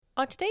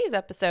On today's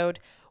episode,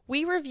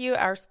 we review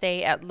our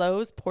stay at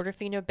Lowe's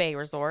Portofino Bay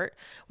Resort.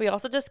 We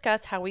also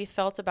discuss how we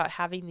felt about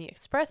having the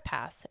Express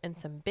Pass and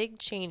some big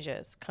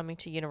changes coming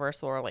to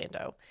Universal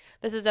Orlando.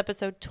 This is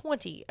episode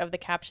 20 of the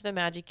Capture the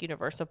Magic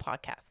Universal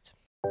podcast.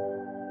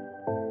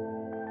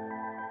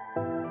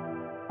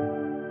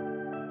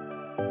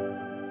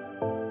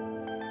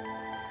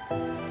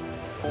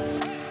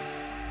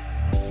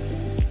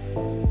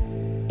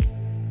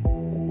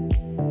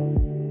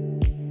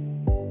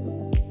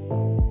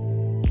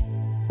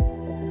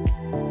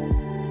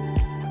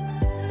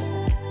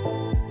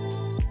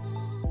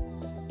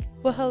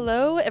 Well,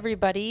 hello,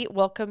 everybody.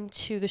 Welcome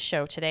to the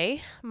show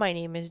today. My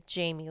name is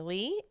Jamie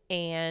Lee,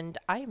 and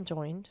I am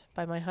joined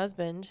by my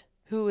husband,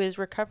 who is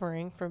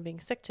recovering from being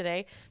sick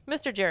today,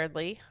 Mr. Jared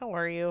Lee. How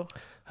are you?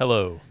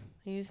 Hello.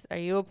 Are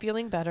you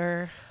feeling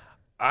better?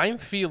 I'm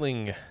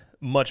feeling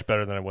much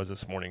better than I was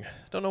this morning.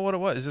 Don't know what it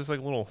was. It's just like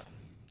a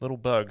little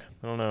bug.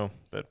 I don't know,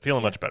 but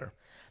feeling much better.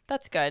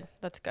 That's good.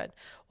 That's good.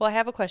 Well, I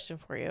have a question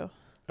for you.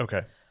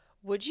 Okay.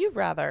 Would you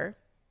rather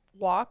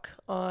walk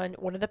on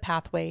one of the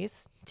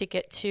pathways to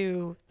get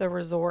to the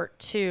resort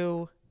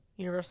to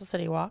Universal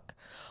City Walk,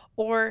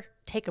 or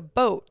take a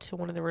boat to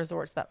one of the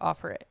resorts that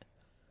offer it?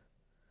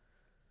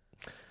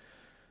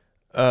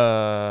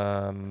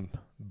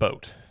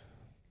 Boat.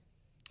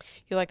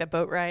 You like the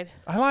boat ride?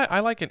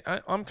 I like it.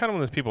 I'm kind of one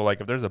of those people, like,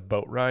 if there's a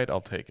boat ride,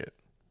 I'll take it.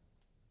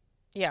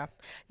 Yeah.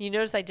 You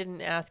notice I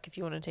didn't ask if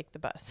you want to take the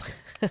bus.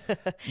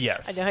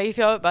 Yes. I know how you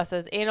feel about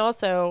buses. And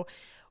also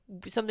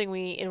something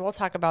we'll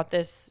talk about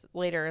this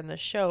later in the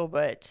show,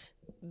 but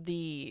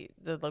the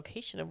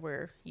location of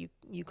where you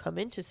come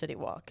into City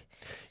Walk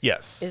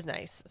Yes. is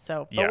nice.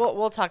 So but Yeah.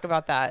 we'll talk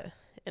about that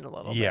in a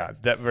little Yeah,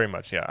 bit. that very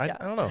much. Yeah. I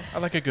don't know. I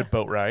like a good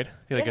boat ride.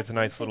 I feel like Yeah, it's a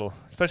nice little,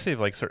 especially if,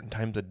 like, certain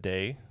times of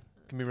day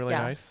can be really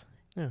Yeah. nice.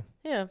 Yeah.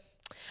 Yeah.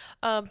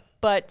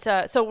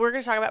 So we're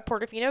going to talk about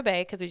Portofino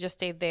Bay because we just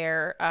stayed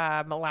there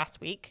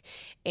last week.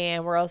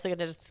 And we're also going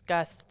to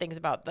discuss things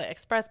about the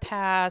Express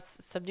Pass,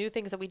 some new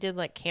things that we did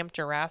like Camp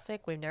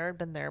Jurassic. We've never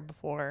been there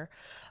before.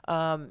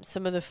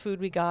 Some of the food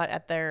we got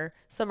at their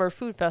summer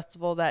food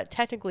festival that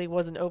technically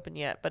wasn't open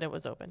yet, but it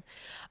was open.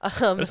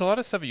 There's a lot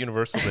of stuff at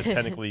Universal that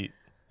technically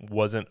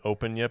wasn't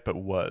open yet, but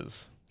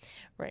was.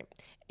 Right.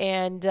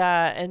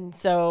 And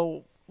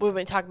so we've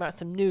been talking about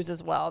some news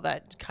as well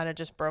that kind of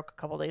just broke a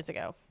couple days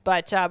ago.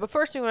 But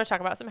first, we want to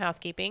talk about some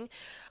housekeeping.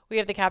 We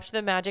have the Capture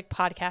the Magic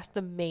podcast,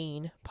 the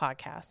main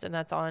podcast, and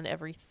that's on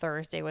every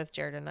Thursday with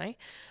Jared and I.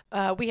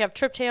 We have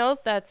Trip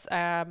Tales. That's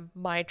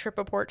my trip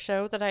report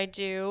show that I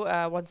do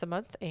once a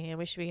month, and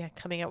we should be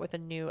coming out with a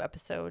new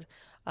episode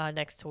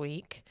next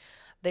week.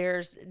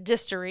 There's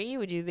Distery.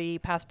 We do the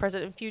past,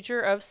 present, and future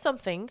of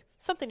something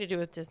to do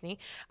with Disney.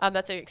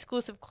 That's an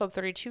exclusive Club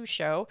 32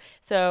 show.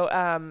 So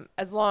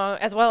as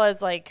well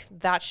as like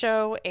that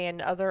show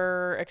and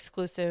other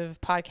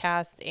exclusive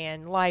podcasts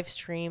and live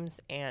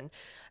streams and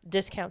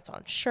discounts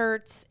on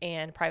shirts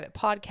and private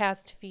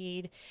podcast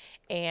feed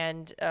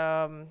and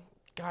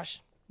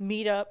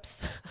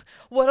meetups.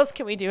 What else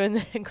can we do in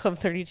Club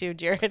 32,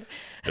 Jared?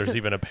 There's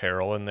even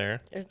apparel in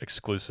there.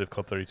 Exclusive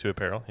Club 32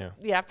 apparel. Yeah.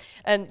 Yeah.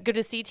 And go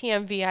to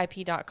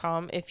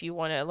ctmvip.com if you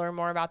want to learn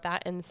more about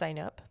that and sign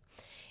up.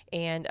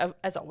 And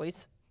as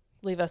always,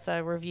 leave us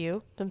a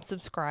review and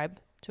subscribe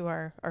to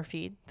our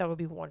feed. That would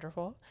be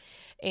wonderful.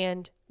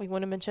 And we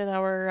want to mention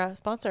our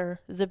sponsor,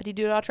 Zippity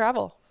Doo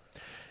Travel.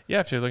 Yeah,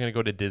 if you're looking to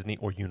go to Disney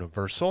or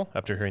Universal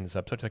after hearing this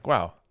episode, it's like,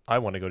 wow, I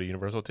want to go to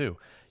Universal too.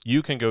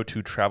 You can go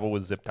to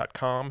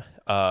travelwithzip.com.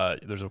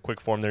 There's a quick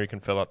form there you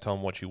can fill out, tell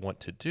them what you want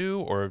to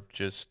do, or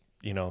just,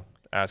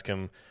 ask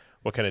them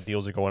what kind of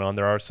deals are going on.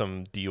 There are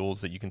some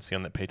deals that you can see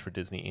on that page for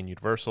Disney and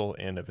Universal,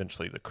 and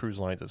eventually the cruise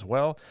lines as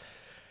well.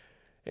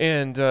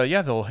 And,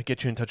 they'll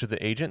get you in touch with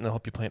the agent, and they'll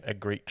help you plan a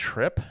great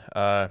trip.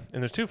 And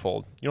there's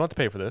twofold. You don't have to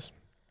pay for this.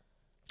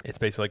 It's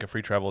basically like a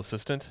free travel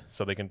assistant,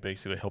 so they can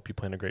basically help you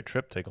plan a great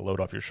trip, take a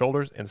load off your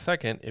shoulders. And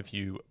second, if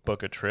you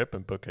book a trip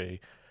and book a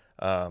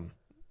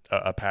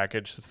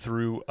package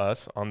through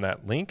us on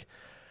that link,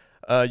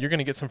 you're going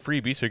to get some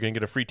freebies. So you're going to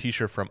get a free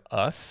t-shirt from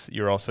us.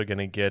 You're also going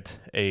to get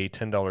a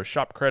 $10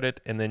 shop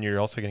credit, and then you're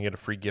also going to get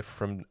a free gift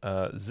from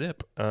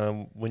Zip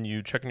when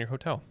you check in your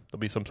hotel. There'll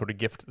be some sort of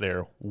gift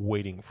there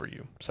waiting for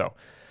you. So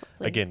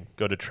again,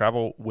 go to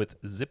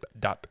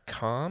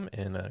travelwithzip.com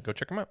and go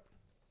check them out.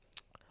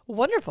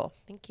 Wonderful.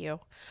 Thank you.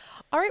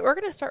 All right, we're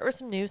going to start with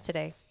some news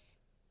today.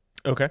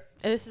 Okay.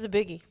 And this is a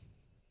biggie.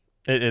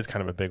 It is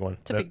kind of a big one.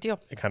 It's a big deal.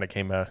 It kind of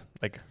came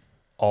like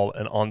all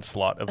an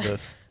onslaught of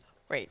this.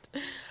 Right.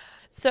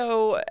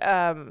 So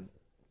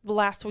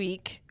last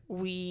week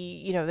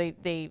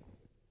they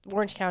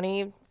Orange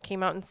County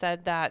came out and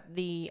said that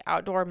the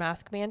outdoor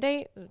mask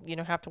mandate,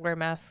 have to wear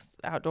masks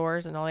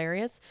outdoors in all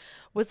areas,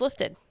 was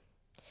lifted.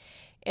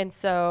 And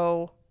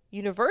so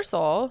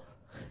Universal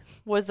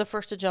was the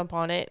first to jump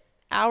on it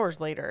hours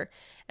later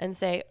and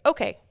say,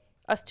 okay,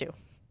 us too.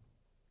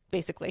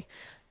 Basically,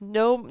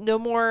 no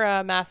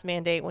more mask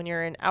mandate when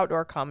you're in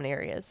outdoor common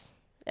areas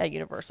at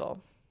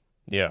Universal.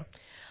 Yeah.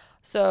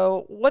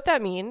 So what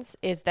that means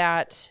is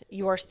that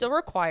you are still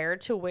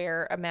required to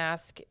wear a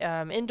mask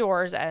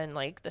indoors and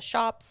like the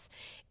shops,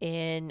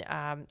 in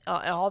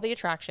all the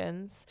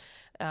attractions,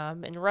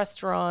 in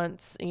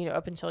restaurants,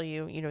 up until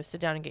you sit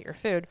down and get your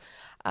food.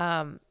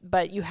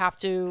 But you have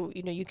to,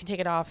 you can take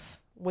it off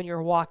when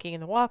you're walking in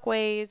the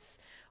walkways,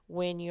 you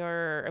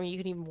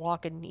can even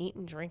walk and eat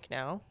and drink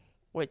now,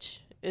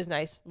 which is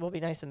nice. Will be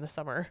nice in the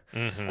summer.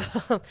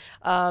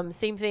 Mm-hmm.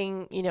 Same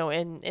thing,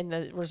 in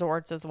the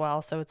resorts as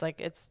well. So it's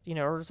like,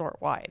 resort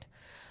wide.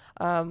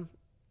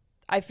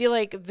 I feel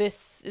like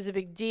this is a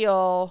big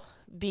deal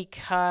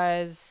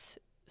because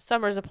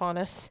summer's upon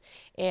us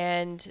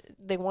and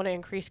they want to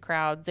increase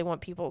crowds. They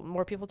want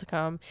more people to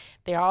come.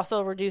 They are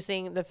also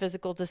reducing the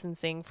physical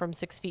distancing from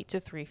 6 feet to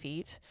 3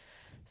 feet.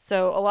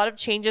 So a lot of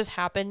changes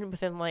happen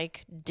within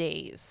like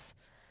days.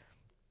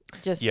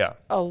 Just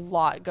a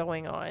lot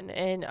going on.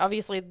 And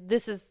obviously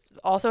this is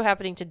also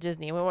happening to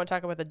Disney. We won't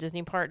talk about the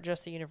Disney part,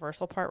 just the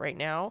Universal part right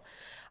now.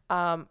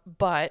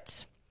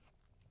 But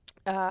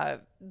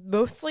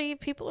mostly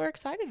people are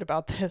excited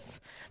about this.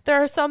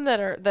 There are some that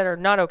are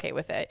not okay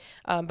with it.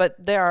 But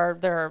there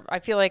are, I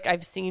feel like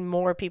I've seen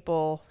more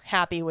people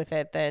happy with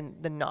it than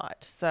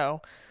not.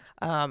 So,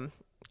 we're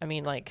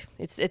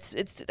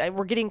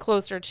getting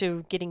closer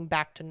to getting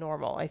back to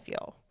normal, I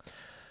feel.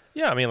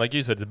 Yeah, I mean, like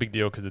you said, it's a big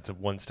deal because it's a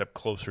one step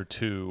closer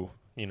to,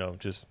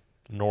 just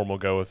normal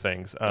go of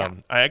things.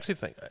 I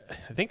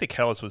think the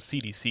catalyst was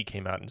CDC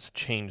came out and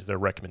changed their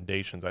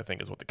recommendations, I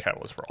think is what the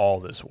catalyst for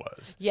all this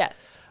was.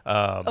 Yes.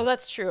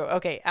 That's true.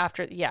 Okay.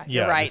 After,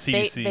 you're right. The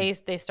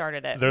CDC, they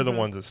started it. They're the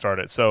ones that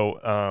started.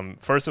 So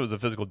first it was the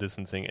physical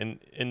distancing.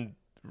 And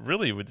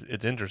really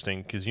it's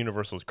interesting because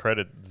Universal's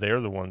credit,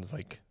 they're the ones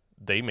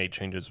they made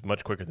changes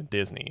much quicker than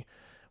Disney,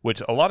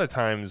 which a lot of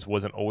times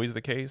wasn't always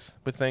the case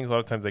with things. A lot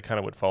of times they kind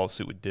of would follow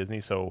suit with Disney.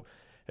 So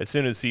as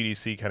soon as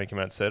CDC kind of came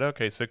out and said,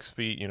 okay, 6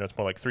 feet, it's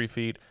more like 3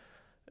 feet,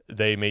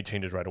 they made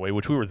changes right away,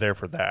 which we were there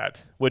for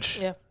that,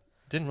 which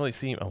didn't really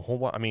seem a whole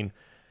lot. I mean,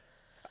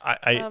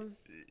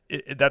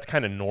 that's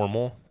kind of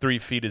normal. 3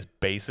 feet is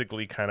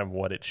basically kind of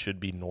what it should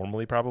be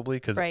normally probably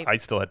because I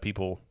still had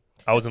people,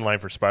 I was in line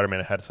for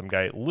Spider-Man. I had some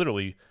guy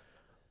literally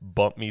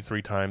bump me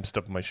 3 times,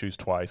 step on my shoes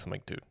twice. I'm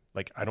like, dude,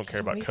 I don't care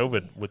about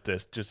COVID with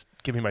this. Just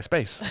give me my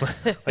space.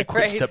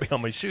 Quit stepping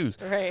on my shoes.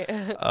 Right.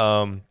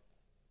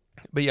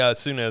 But yeah, as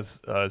soon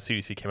as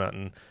CDC came out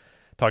and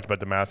talked about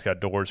the mask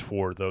outdoors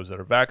for those that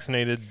are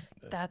vaccinated,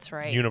 that's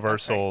right.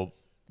 Universal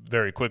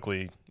very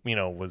quickly,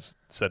 was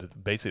said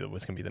basically it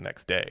was going to be the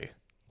next day.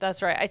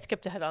 That's right. I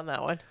skipped ahead on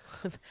that one.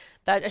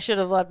 That I should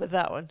have led with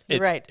that one. You're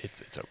right.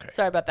 It's okay.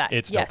 Sorry about that.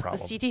 It's no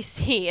problem. The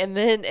CDC and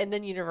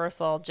then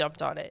Universal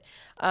jumped on it.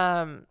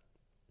 I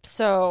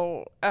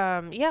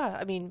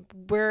mean,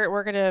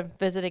 we're gonna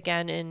visit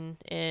again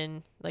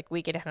in like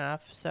week and a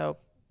half. So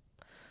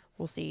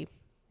we'll see.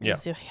 Yeah.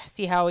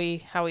 See how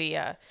we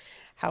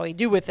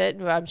do with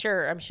it. I'm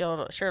sure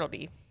it'll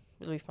be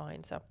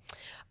fine. So,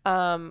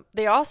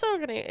 they also are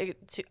gonna.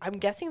 I'm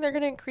guessing they're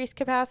gonna increase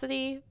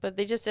capacity, but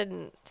they just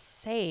didn't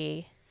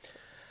say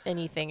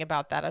anything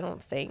about that. I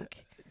don't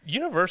think.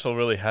 Universal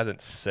really hasn't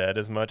said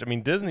as much. I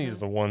mean, Disney's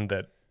the one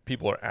that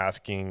people are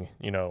asking.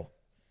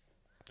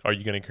 Are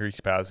you going to increase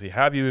capacity?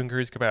 Have you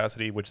increased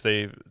capacity? Which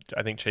I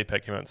think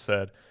Chapek came out and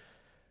said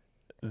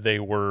they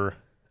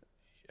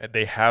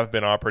have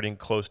been operating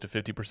close to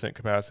 50%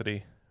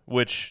 capacity,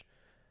 which,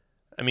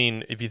 I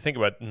mean, if you think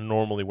about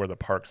normally where the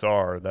parks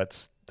are,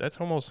 that's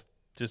almost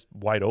just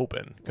wide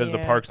open because the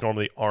parks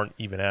normally aren't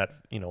even at,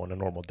 on a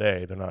normal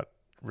day. They're not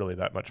really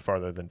that much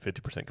farther than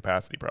 50%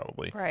 capacity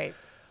probably. Right.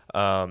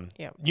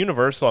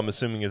 Universal, I'm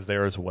assuming, is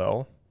there as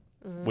well.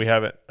 Mm-hmm. We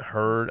haven't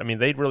heard. I mean,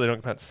 they really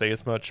don't come out and say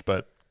as much,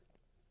 but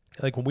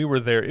when we were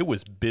there, it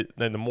was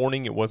in the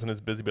morning. It wasn't as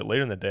busy, but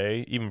later in the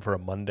day, even for a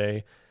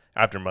Monday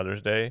after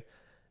Mother's Day,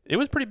 it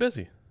was pretty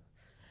busy.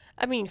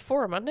 I mean,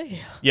 for a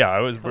Monday. Yeah, I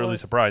was really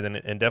surprised,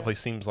 and definitely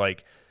seems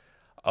like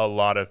a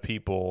lot of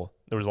people.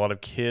 There was a lot of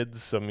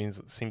kids. So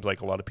it seems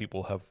like a lot of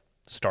people have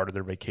started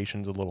their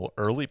vacations a little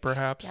early,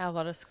 perhaps. Yeah, a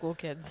lot of school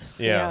kids.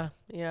 Yeah.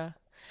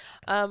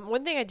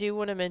 One thing I do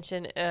want to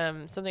mention,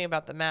 something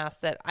about the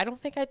mask that I don't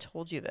think I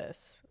told you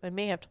this. I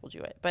may have told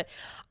you it, but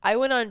I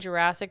went on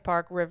Jurassic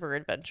Park River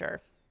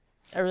Adventure.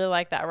 I really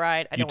like that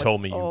ride. I know you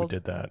told me old. You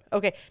did that.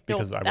 Okay.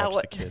 Because I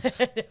watched the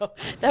kids. No,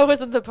 that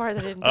wasn't the part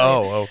that I didn't do.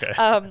 Oh,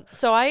 okay.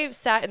 So I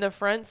sat in the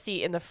front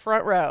seat in the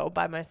front row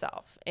by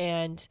myself.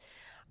 And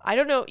I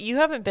don't know, you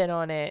haven't been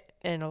on it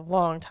in a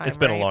long time, It's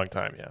been a long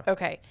time, yeah.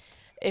 Okay.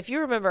 If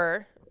you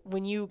remember,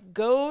 when you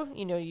go,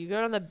 you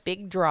go on the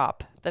big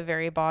drop, the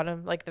very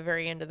bottom, like the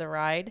very end of the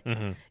ride,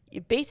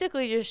 it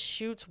basically just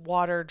shoots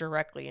water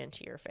directly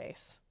into your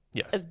face.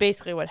 Yes. That's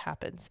basically what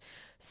happens.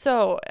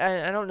 So,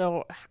 I don't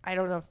know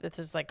if this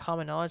is like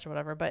common knowledge or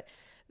whatever, but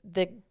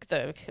the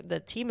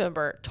team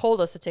member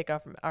told us to take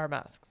off our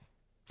masks.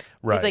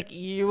 Right. He's like,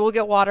 you will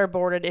get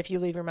waterboarded if you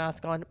leave your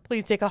mask on.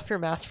 Please take off your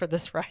mask for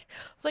this ride.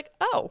 I was like,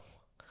 oh,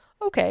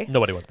 okay.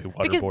 Nobody wants to be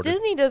waterboarded.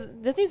 Because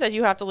Disney says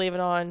you have to leave it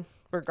on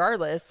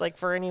regardless, like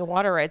for any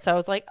water ride. So I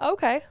was like,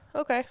 okay.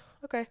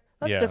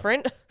 That's Yeah.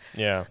 different.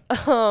 Yeah.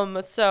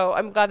 So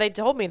I'm glad they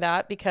told me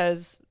that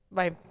because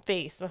my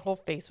whole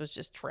face was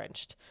just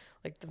drenched,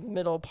 like the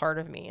middle part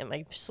of me, and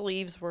my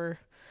sleeves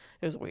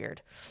it was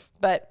weird.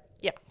 But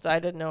yeah, so I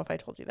didn't know if I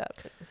told you that.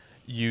 But.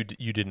 You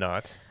did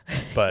not,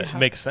 but it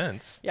makes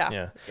sense.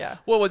 Yeah.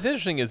 Well, what's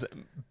interesting is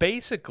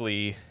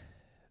basically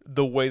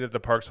the way that the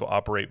parks will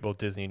operate, both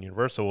Disney and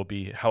Universal, will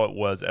be how it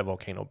was at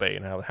Volcano Bay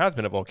and how it has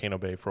been at Volcano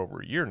Bay for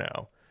over a year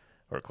now,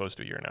 or close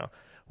to a year now,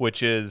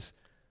 which is,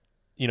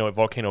 at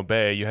Volcano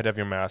Bay, you had to have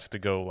your mask to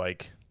go,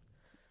 like,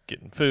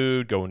 getting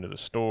food, go into the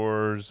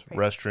stores,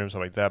 restrooms,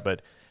 stuff like that.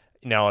 But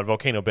now at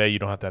Volcano Bay, you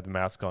don't have to have the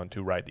mask on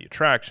to ride the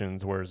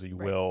attractions, whereas you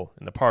will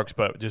in the parks.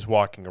 But just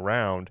walking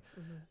around,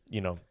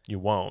 you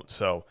won't.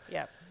 So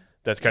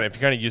that's kind of, if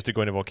you're kind of used to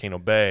going to Volcano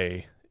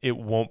Bay, it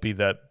won't be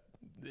that.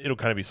 It'll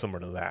kind of be similar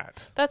to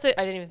that. That's it.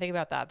 I didn't even think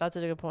about that. That's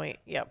a good point.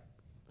 Yep.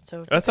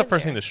 So that's the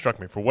first thing that struck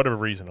me. For whatever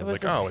reason, I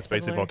was like, it's it's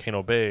basically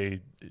Volcano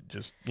Bay.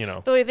 Just,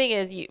 The only thing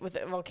is, with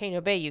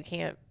Volcano Bay, you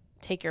can't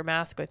take your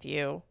mask with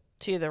you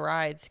to the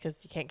rides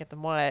because you can't get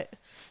them wet.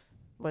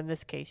 Well, in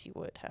this case, you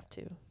would have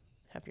to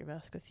have your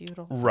mask with you at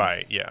all times.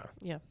 Right. Yeah.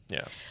 Yeah.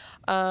 Yeah.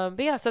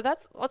 But yeah, so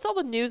that's all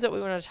the news that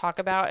we want to talk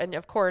about, and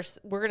of course,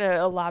 we're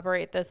gonna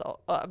elaborate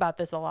about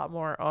this a lot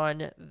more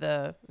on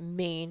the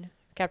main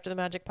Capture the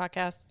Magic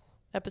podcast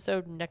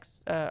episode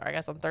next, I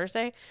guess on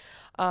Thursday.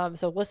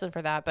 So listen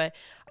for that, but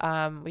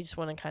we just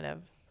want to kind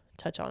of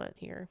touch on it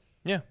here.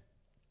 Yeah.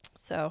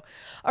 So,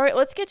 all right,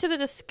 let's get to the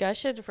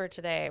discussion for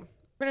today.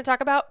 We're going to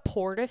talk about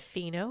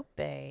Portofino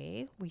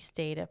Bay. We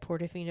stayed at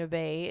Portofino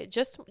Bay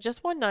just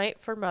one night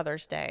for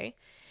Mother's Day,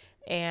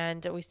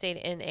 and we stayed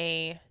in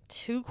a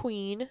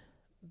 2-queen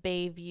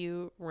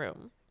Bayview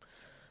room.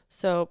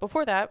 So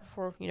before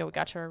we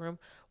got to our room,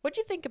 what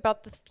did you think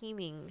about the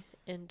theming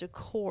and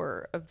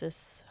decor of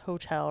this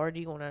hotel, or do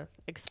you want to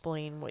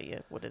explain what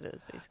it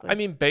is basically? I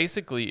mean,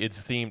 basically,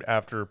 it's themed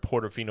after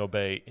Portofino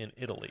Bay in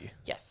Italy.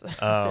 Yes.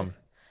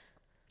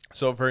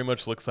 So it very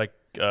much looks like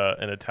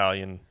an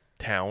Italian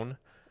town.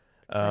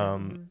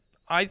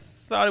 I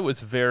thought it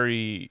was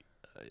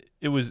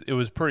it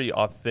was pretty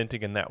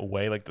authentic in that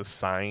way, like the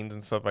signs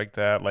and stuff like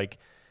that. Like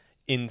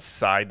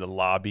inside the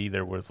lobby,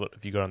 there was,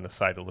 if you go on the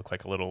side, it looked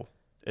like a little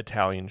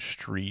Italian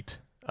street,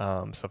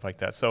 stuff like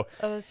that. So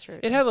that's true.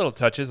 It had little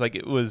touches, like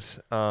it was.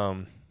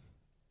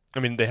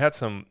 They had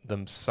some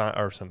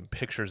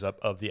pictures up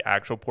of the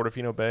actual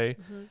Portofino Bay,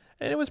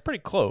 and it was pretty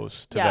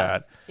close to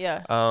that.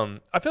 Yeah.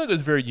 I feel like it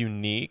was very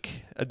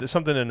unique.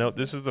 Something to note: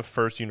 this is the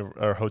first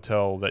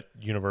hotel that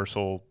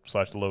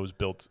Universal/Lowe's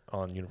built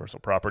on Universal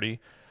property,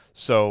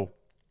 so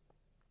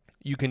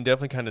you can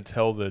definitely kind of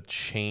tell the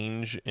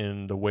change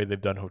in the way they've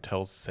done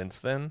hotels since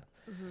then.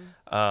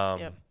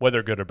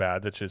 Whether good or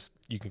bad, that's just,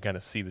 you can kind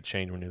of see the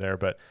change when you're there.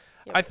 But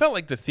I felt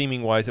like the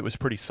theming wise, it was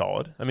pretty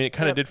solid. I mean, it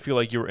kind of did feel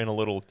like you were in a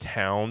little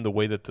town. The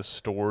way that the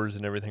stores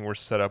and everything were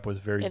set up was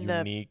very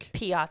unique. The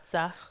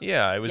piazza.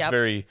 Yeah, it was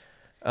very.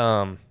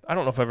 I don't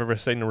know if I've ever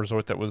stayed in a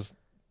resort that was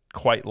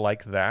quite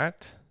like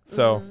that.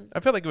 So I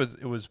felt like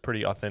it was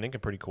pretty authentic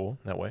and pretty cool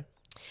that way.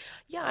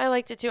 Yeah, I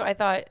liked it too. I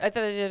thought they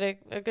did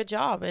a good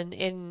job,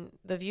 and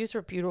the views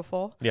were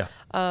beautiful. Yeah.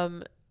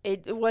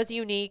 It was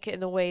unique in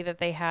the way that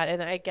they had,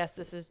 and I guess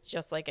this is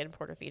just like in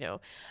Portofino.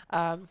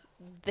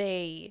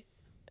 They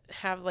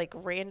have like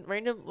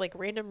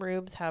random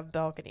rooms have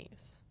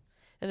balconies,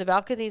 and the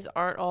balconies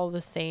aren't all the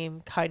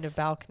same kind of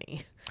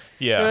balcony.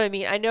 Yeah. You know what I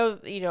mean? I know,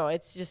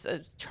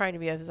 it's trying to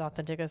be as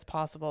authentic as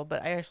possible,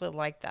 but I actually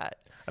like that.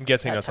 I'm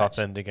guessing that's touch.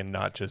 authentic and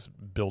not just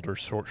builder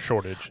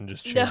shortage and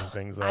just changing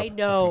things up. I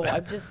know.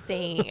 I'm just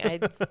saying. I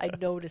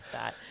noticed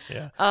that.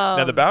 Yeah.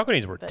 Now the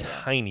balconies were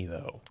tiny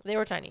though. They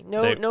were tiny.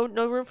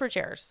 No room for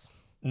chairs.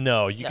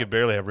 No, you could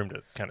barely have room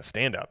to kind of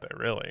stand out there,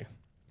 really.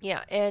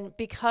 Yeah, and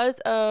because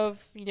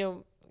of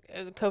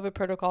COVID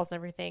protocols and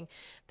everything,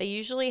 they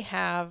usually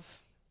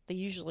have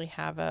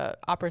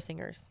opera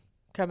singers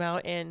come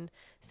out and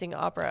sing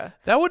opera.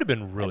 That would have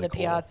been really in the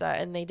cool. piazza,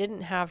 and they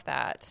didn't have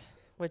that,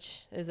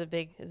 which is a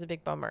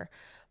big bummer.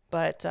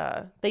 But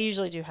they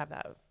usually do have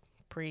that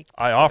pre.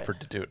 I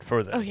offered to do it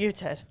for them. Oh, you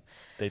did.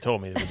 They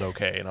told me it was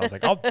okay, and I was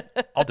like, I'll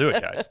do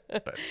it, guys.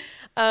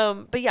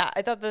 But yeah,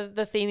 I thought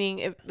the theming,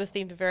 it was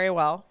themed very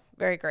well,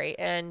 very great,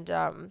 and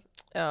yeah.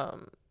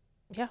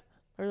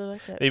 I really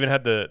liked it. They even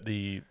had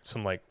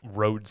some like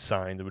road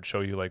sign that would show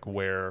you like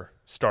where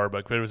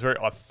Starbucks, but it was very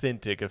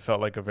authentic. It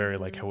felt like a very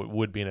like how it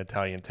would be an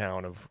Italian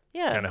town of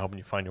kind of helping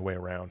you find your way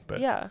around.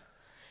 But yeah,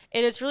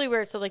 and it's really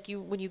weird. So like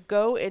when you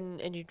go in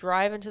and you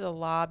drive into the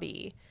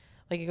lobby,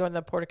 like you go in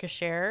the porte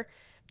cochere,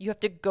 you have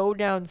to go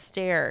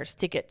downstairs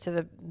to get to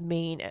the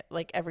main,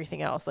 like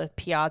everything else, like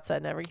piazza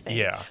and everything.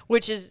 Yeah,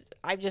 which is,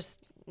 I'm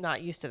just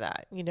not used to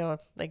that.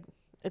 Like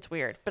it's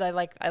weird, but I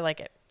like it. I like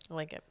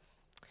it.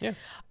 Yeah.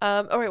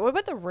 All right. What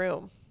about the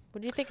room?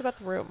 What do you think about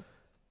the room?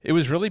 It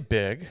was really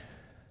big.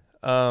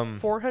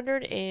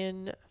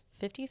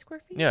 450 square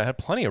feet. Yeah, it had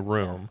plenty of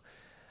room.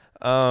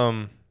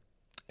 I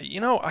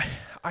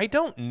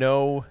don't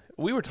know.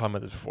 We were talking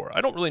about this before.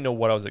 I don't really know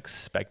what I was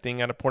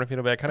expecting out of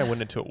Portofino Bay. I kind of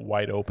went into it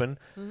wide open.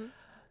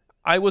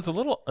 I was a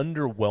little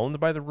underwhelmed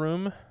by the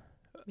room,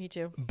 Me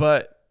too.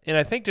 and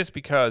I think just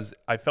because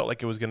I felt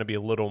like it was going to be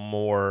a little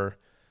more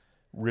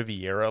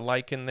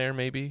Riviera-like in there,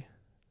 maybe.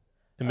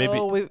 And maybe,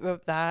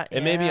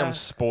 maybe I'm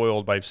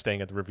spoiled by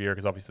staying at the Riviera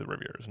because obviously the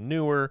Riviera is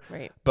newer.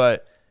 Right.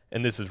 But,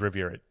 and this is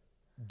Riviera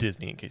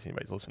Disney, in case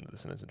anybody's listening to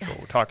this and isn't sure what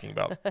we're talking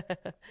about.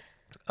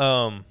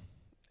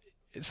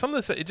 Some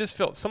of it just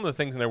felt, some of the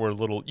things in there were a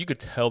little, you could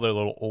tell they're a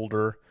little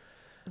older.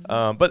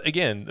 But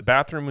again, the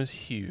bathroom was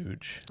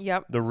huge.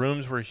 Yep. The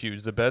rooms were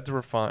huge. The beds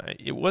were fine.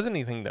 It wasn't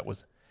anything that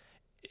was,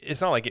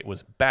 it's not like it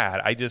was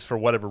bad. I just, for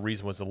whatever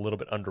reason, was a little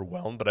bit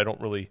underwhelmed, but I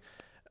don't really,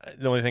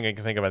 the only thing I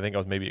can think of, I think I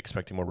was maybe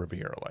expecting more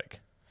Riviera-like.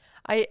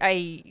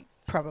 I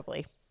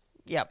probably,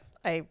 yep.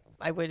 I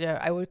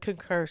would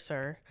concur,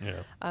 sir.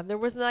 Yeah. There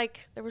was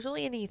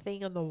really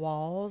anything on the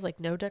walls, like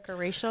no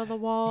decoration on the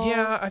walls.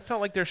 Yeah, I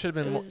felt like there should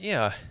have been more.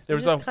 Yeah. There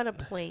was kind of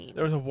plain.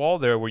 There was a wall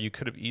there where you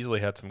could have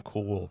easily had some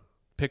cool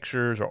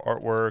pictures or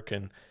artwork,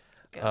 and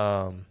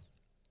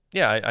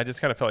I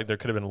just kind of felt like there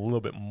could have been a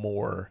little bit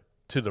more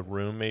to the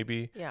room,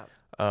 maybe. Yeah.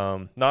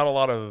 Not a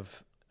lot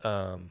of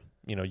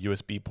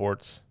USB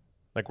ports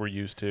like we're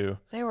used to.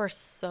 There were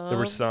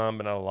some,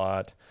 but not a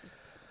lot.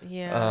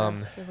 Yeah.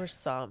 There were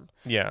some.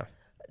 Yeah.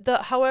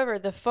 However,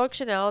 the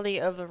functionality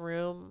of the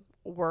room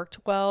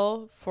worked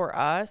well for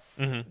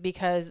us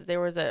because there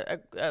was a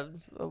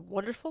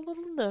wonderful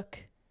little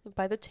nook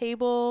by the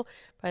table,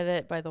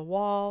 by the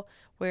wall,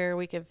 where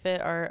we could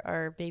fit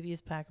our baby's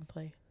pack and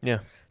play. Yeah.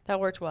 That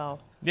worked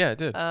well. Yeah, it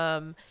did.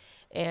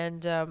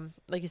 And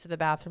like you said, the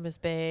bathroom is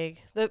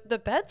big.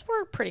 The beds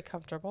were pretty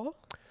comfortable.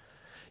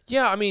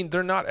 Yeah, I mean,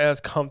 they're not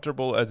as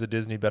comfortable as a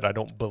Disney bed, I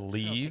don't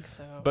believe. I don't think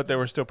so. But they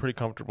were still pretty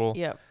comfortable.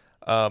 Yeah.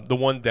 The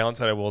one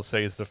downside I will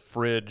say is the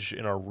fridge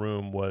in our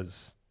room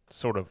was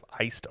sort of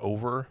iced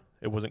over.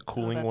 It wasn't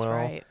cooling well.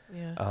 That's right.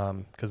 Yeah.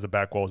 Because the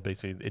back wall was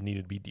basically, it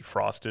needed to be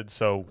defrosted.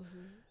 So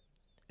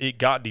it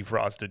got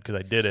defrosted because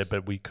I did it,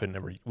 but we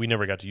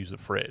never got to use the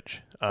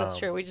fridge. That's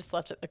true. We just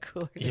left it in the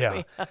cooler.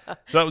 Yeah.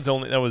 So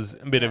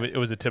it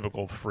was a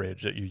typical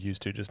fridge that you're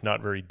used to, just not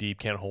very deep,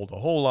 can't hold a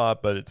whole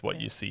lot, but it's what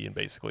you see in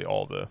basically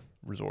all the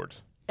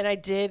resorts. And I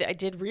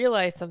did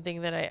realize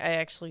something that I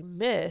actually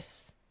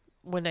miss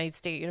when I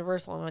stay at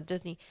Universal and at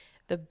Disney.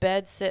 The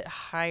beds sit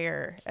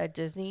higher at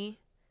Disney.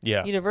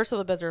 Yeah. Universal,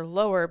 the beds are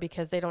lower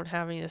because they don't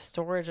have any of the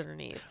storage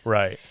underneath.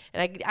 Right.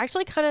 And I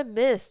actually kind of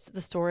missed the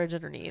storage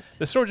underneath.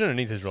 The storage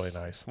underneath is really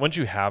nice. Once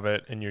you have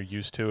it and you're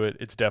used to it,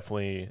 it's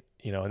definitely,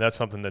 and that's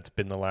something that's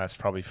been the last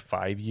probably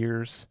 5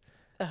 years,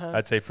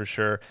 I'd say for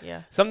sure.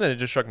 Yeah. Something that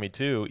just struck me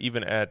too,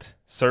 even at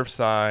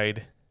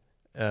Surfside,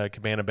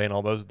 Cabana Bay and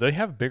all those, they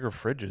have bigger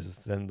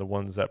fridges than the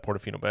ones at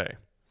Portofino Bay.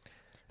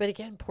 But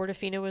again,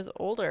 Portofino was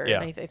older.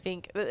 Yeah. And I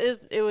think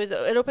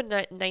it opened in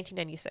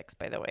 1996,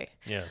 by the way.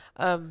 Yeah.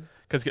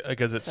 Because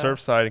at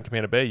Surfside and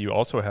Cabana Bay, you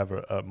also have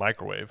a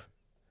microwave.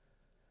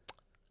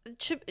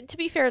 To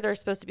be fair, they're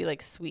supposed to be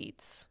like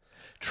suites.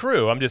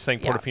 True. I'm just saying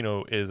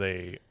Portofino is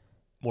a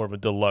more of a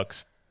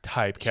deluxe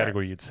type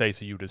category, you'd say.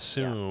 So you'd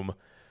assume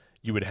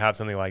you would have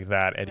something like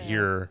that at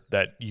here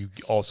that you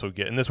also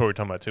get. And this is what we're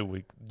talking about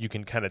too. You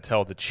can kind of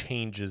tell the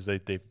changes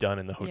that they've done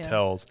in the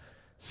hotels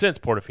since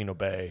Portofino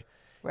Bay.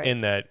 Right.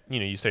 In that,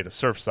 you stay at a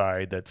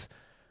Surfside that's,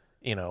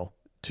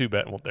 2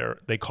 bed. Well,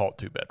 they call it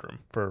 2-bedroom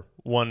for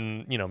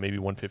one, maybe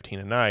 $115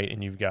 a night,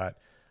 and you've got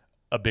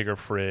a bigger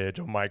fridge,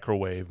 a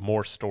microwave,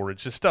 more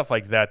storage, just stuff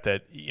like that.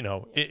 That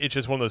it's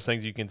just one of those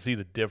things you can see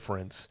the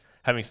difference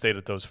having stayed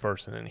at those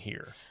first and then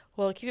here.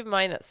 Well, keep in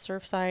mind that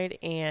Surfside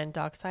and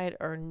Dockside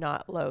are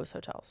not Lowe's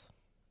hotels.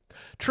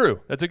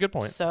 True, that's a good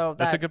point. So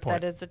that's a good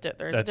point. There's a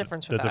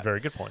difference. That's a very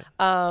good point.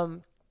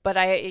 But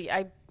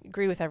I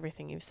agree with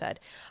everything you've said.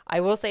 I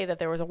will say that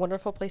there was a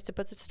wonderful place to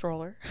put the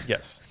stroller.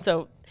 Yes.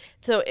 So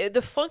the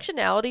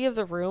functionality of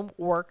the room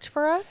worked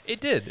for us. It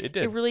did.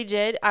 It really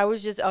did. I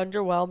was just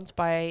underwhelmed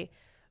by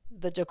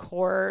the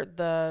decor,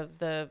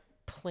 the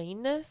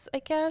plainness, I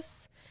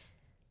guess.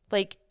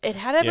 Like, it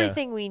had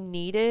everything we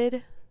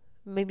needed,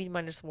 maybe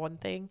minus one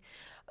thing.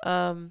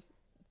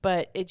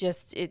 But it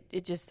just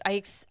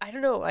I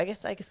don't know. I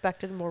guess I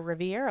expected more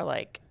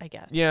Riviera-like, I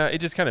guess. Yeah, it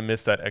just kind of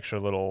missed that extra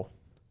little,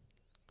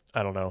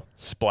 I don't know,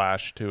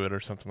 splash to it or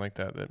something like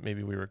that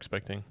maybe we were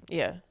expecting.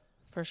 Yeah,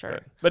 for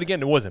sure. But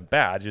again, it wasn't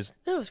bad. Just,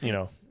 it was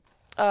good.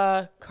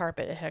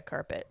 Carpet. It had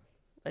carpet.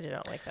 I did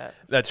not like that.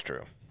 That's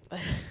true.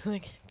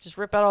 Like, just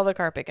rip out all the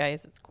carpet,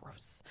 guys. It's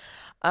gross.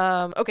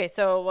 Okay,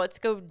 so let's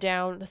go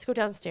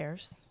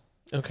downstairs.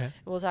 Okay.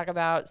 We'll talk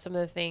about some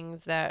of the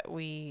things that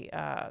we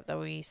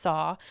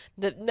saw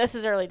that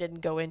necessarily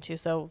didn't go into.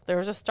 So there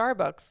was a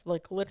Starbucks,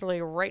 like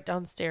literally right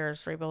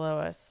downstairs, right below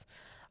us.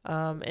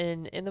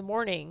 And in the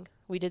morning,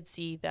 we did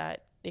see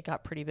that it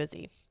got pretty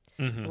busy.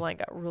 The line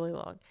got really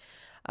long.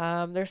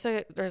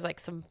 There's like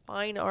some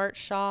fine art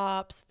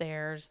shops.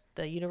 There's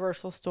the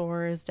Universal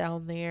stores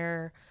down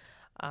there.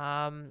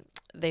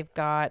 They've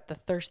got the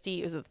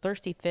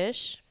Thirsty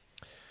Fish?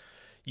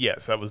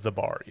 Yes, that was the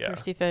bar. Yeah.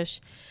 Thirsty Fish.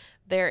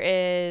 There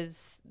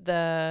is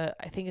I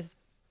think it's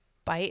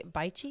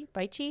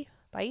Baichi.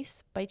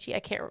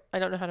 Baichi. I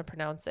don't know how to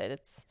pronounce it.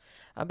 It's,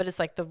 but it's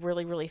like the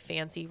really, really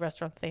fancy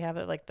restaurant that they have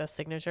at like the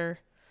Signature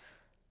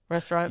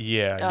restaurant.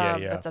 Yeah.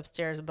 That's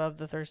upstairs above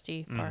the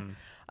Thirsty bar. Mhm.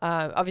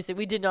 Obviously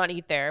we did not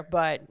eat there,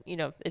 but you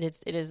know, it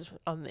is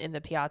in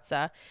the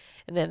piazza.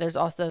 And then there's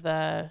also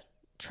the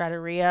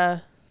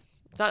Trattoria.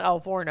 It's not Al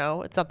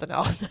Forno, it's something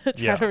else.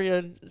 Yeah.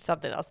 Trattoria,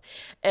 something else.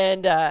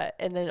 And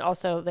then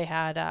also they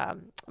had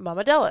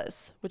Mama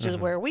Della's, which is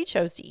where we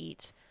chose to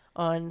eat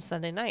on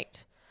Sunday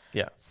night.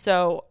 Yeah.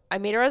 So I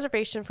made a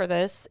reservation for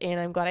this, and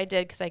I'm glad I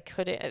did because I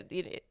couldn't.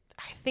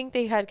 I think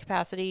they had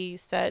capacity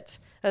set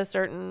at a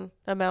certain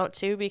amount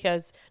too,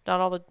 because not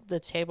all the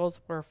tables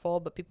were full,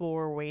 but people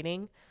were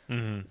waiting.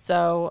 Mm-hmm.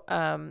 So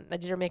I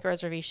did make a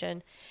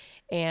reservation,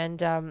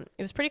 and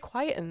it was pretty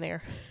quiet in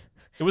there.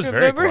 It was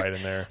Remember? very quiet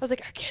in there. I was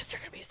like, our kids are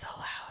gonna be so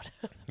loud.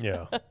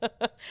 Yeah.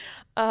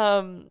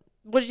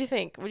 What did you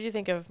think? What did you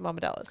think of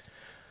Mama Della's?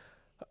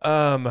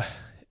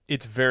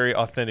 It's very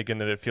authentic in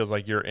that it feels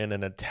like you're in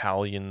an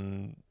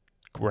Italian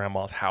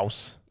grandma's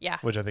house. Yeah.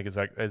 Which I think is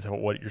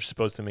what you're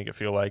supposed to make it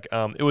feel like.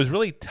 It was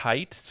really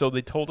tight, so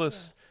they told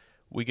us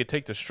we could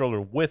take the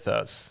stroller with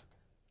us.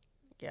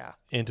 Yeah.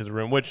 Into the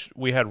room, which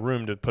we had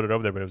room to put it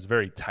over there, but it was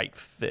very tight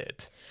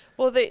fit.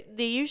 Well, they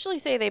usually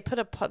say they put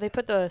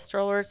the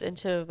strollers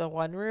into the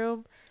one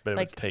room, But it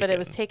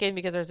was taken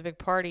because there was a big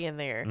party in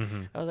there.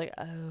 Mm-hmm. I was like,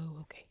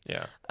 oh, okay.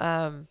 Yeah.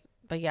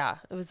 But yeah,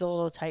 it was a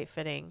little tight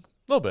fitting.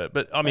 A little bit,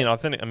 but I mean,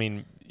 authentic. I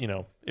mean, you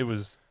know, it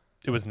was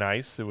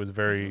nice. It was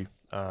very.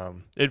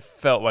 It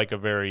felt like a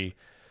very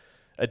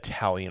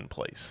Italian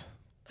place.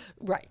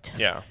 Right.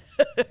 Yeah.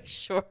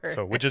 Sure.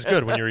 So, which is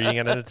good when you're eating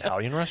at an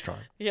Italian restaurant.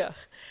 Yeah.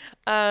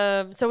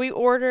 So we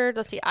ordered.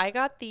 Let's see. I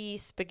got the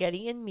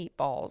spaghetti and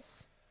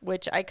meatballs,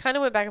 which I kind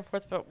of went back and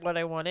forth about what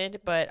I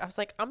wanted, but I was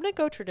like, I'm gonna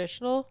go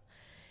traditional,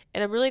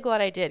 and I'm really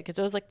glad I did because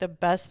it was like the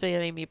best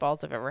spaghetti and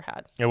meatballs I've ever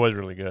had. It was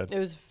really good. It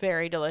was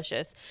very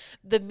delicious.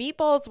 The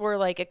meatballs were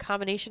like a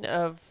combination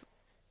of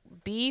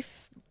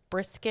beef,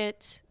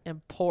 brisket,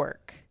 and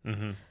pork,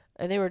 and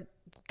they were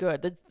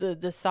good.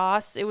 The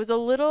sauce, it was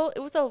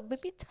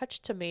maybe a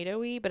touch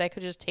tomatoey, but I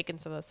could just taken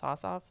some of the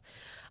sauce off.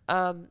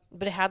 But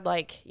it had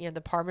like, you know,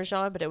 the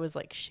Parmesan, but it was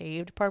like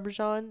shaved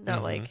Parmesan,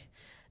 not like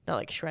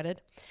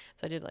shredded.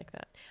 So I did like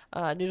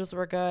that. Noodles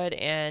were good,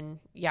 and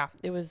yeah,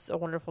 it was a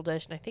wonderful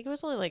dish. And I think it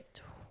was only like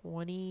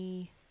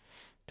 20.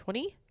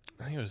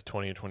 I think it was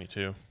 20 or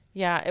 22.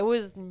 Yeah, it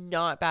was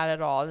not bad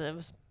at all, and it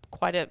was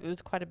quite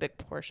a big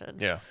portion.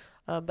 Yeah.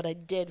 But I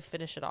did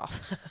finish it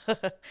off.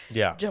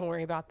 Yeah. Don't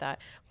worry about that.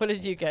 What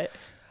did you get?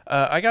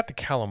 I got the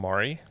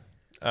calamari,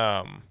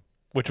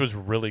 which was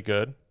really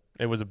good.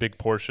 It was a big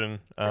portion.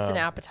 It's an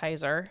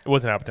appetizer. It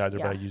was an appetizer,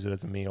 Yeah. but I used it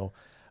as a meal.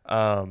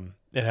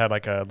 It had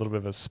like a little bit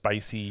of a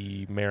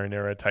spicy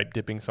marinara type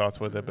dipping sauce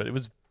with it, but it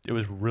was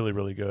really,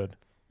 really good.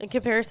 In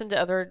comparison to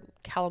other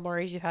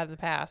calamaris you've had in the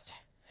past,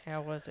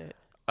 how was it?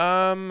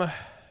 I'm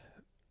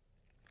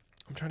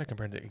trying to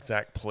compare the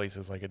exact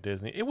places like at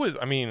Disney. It was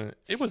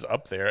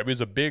up there. It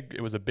was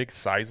a big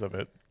size of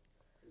it,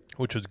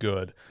 which was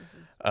good.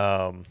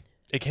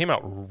 It came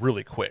out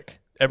really quick.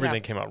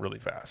 Everything came out really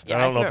fast. Yeah,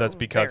 I don't know if that's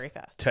because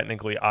fast.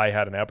 technically I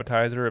had an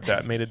appetizer, if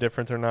that made a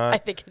difference or not. I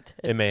think it did.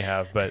 It may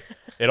have, but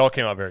it all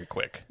came out very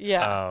quick.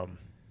 Yeah.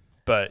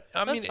 But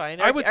I That's mean,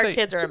 fine. I would our say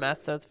kids are a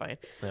mess, so it's fine.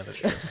 Yeah, that's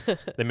true.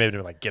 They may have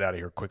been like, get out of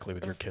here quickly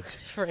with your kids.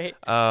 Right.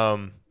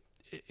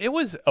 It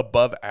was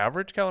above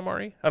average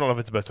calamari. I don't know if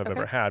it's the best I've Okay.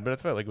 ever had, but I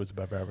felt like it was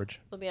above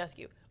average. Let me ask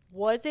you,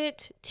 was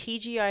it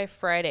TGI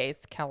Fridays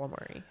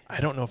calamari?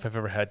 I don't know if I've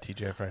ever had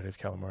TGI Fridays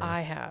calamari.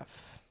 I have.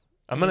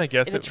 I'm gonna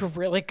guess and it's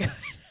really good.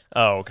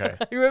 Oh, okay.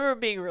 I remember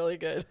it being really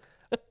good.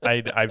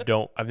 I've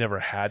never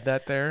had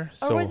that there.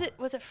 So Or was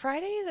it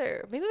Fridays,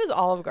 or maybe it was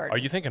Olive Garden? Are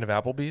you thinking of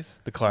Applebee's,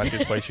 the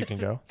classiest place you can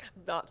go?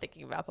 I'm not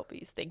thinking of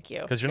Applebee's. Thank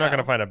you. Because you're not going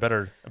to find a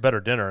better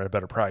dinner at a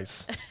better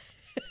price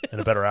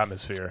and a better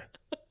atmosphere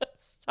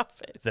Stop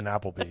it. than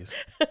Applebee's.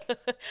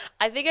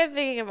 I think I'm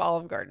thinking of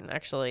Olive Garden.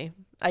 Actually,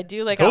 I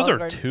do like Those Olive are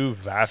Garden. two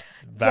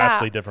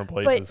vastly different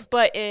places.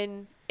 But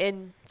in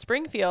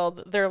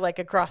Springfield, they're like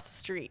across the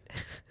street.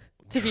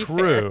 To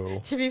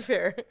be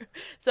fair.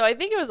 So I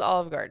think it was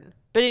Olive Garden.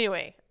 But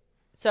anyway,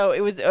 so it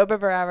was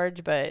above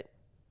average, but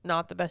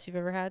not the best you've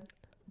ever had.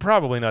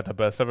 Probably not the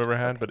best I've ever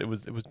had, but it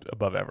was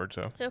above average.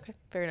 So Okay,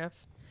 fair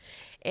enough.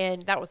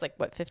 And that was like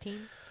what,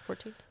 15,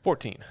 14?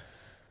 14.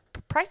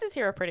 Prices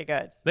here are pretty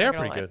good. They not are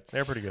gonna pretty lie. good.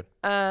 They're pretty good.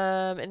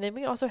 And then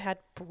we also had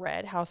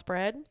house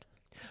bread.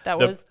 That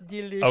The- was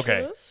delicious.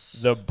 Okay,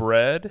 the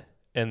bread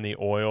and the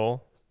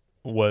oil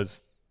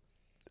was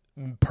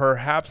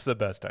perhaps the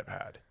best I've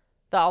had.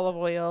 The olive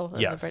oil.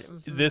 And Yes, the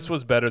bread. Mhm. this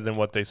was better than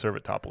what they serve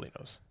at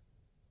Topolino's.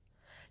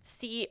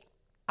 See,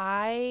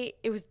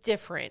 it was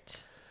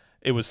different.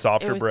 It was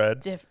softer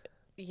bread.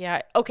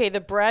 Yeah. Okay,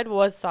 the bread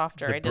was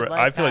softer. I did like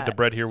I feel like the that.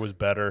 bread here was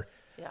better.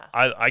 Yeah.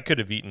 I could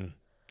have eaten.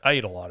 I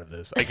ate a lot of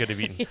this. I could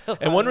have eaten. A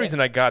And lot one of it. reason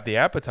I got the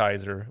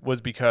appetizer was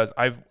because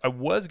I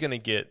was gonna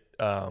get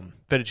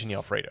fettuccine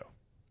Alfredo.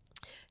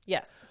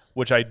 Yes.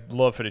 which I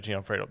love fettuccine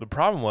Alfredo. The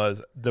problem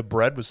was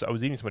I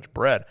was eating so much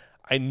bread.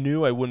 I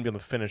knew I wouldn't be able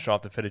to finish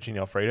off the fettuccine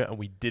Alfredo, and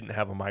we didn't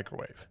have a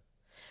microwave.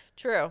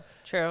 True.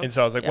 And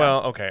so I was like,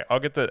 well, okay, I'll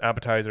get the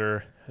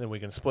appetizer, and then we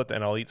can split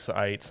and I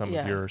ate some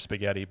of your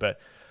spaghetti. But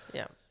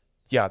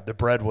the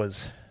bread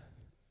was,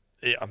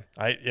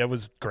 it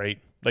was great.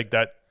 Like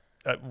that.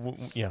 I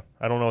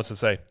don't know what to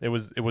say. It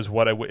was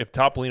what if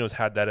Topolino's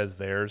had that as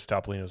theirs,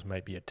 Topolino's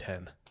might be a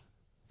 10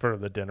 for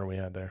the dinner we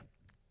had there.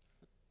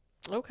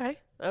 Okay.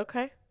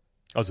 I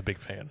was a big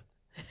fan.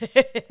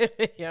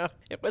 Yeah,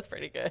 it was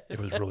pretty good. It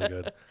was really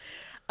good.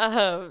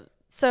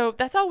 So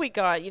that's all we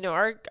got.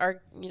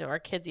 Our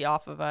kids eat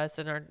off of us,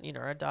 and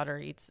our daughter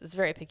is a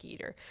very picky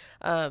eater.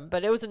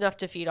 But it was enough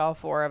to feed all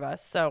four of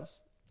us. So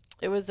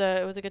it was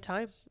a good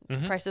time.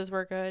 Mm-hmm. Prices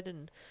were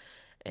good,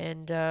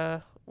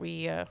 and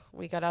we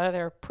got out of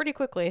there pretty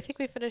quickly. I think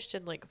we finished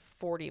in like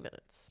 40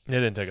 minutes. It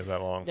didn't take us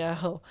that long.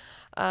 No.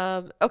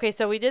 Okay,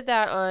 so we did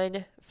that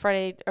on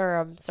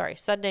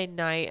Sunday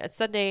night.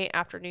 Sunday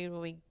afternoon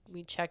when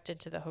we checked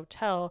into the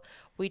hotel,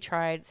 we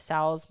tried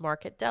Sal's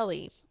Market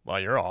Deli. Wow,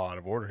 you're all out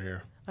of order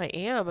here. I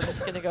am. I'm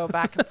just going to go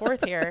back and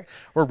forth here.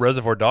 We're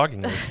reservoir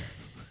dogging this.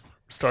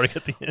 Starting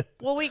at the end.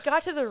 Well, we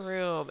got to the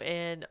room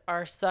and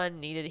our son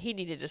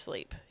needed to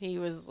sleep. He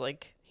was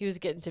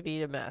getting to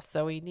be a mess,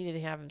 so we needed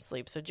to have him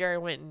sleep. So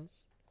Jared went and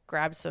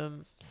grabbed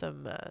some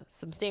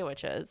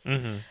sandwiches.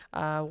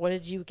 Mm-hmm. What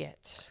did you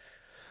get?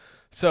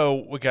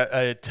 So we got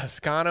a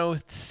Toscano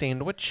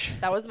sandwich.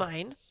 That was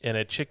mine. And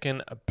a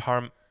chicken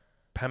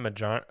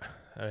parmigiana.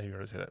 I don't even know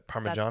how to say that.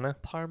 Parmigiana.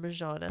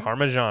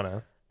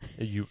 Parmigiana.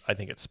 I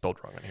think it's spelled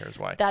wrong on here is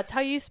why. That's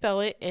how you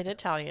spell it in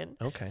Italian.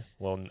 Okay.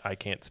 Well, I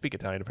can't speak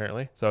Italian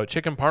apparently. So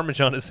chicken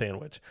parmigiana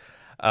sandwich.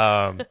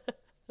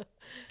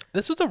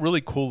 This was a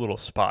really cool little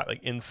spot.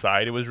 Like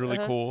inside, it was really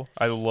cool.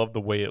 I love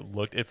the way it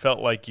looked. It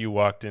felt like you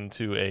walked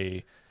into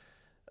a,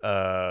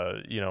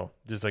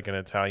 just like an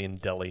Italian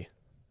deli,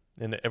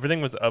 and everything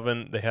was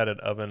oven. They had an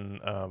oven,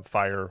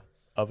 fire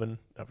oven.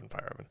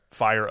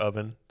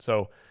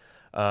 So,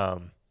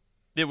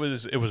 it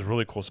was a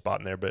really cool spot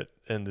in there.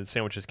 And the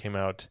sandwiches came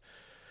out.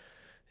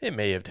 It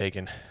may have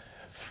taken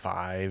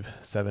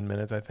 5-7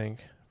 minutes, I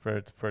think, for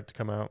it to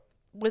come out.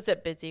 Was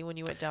it busy when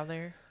you went down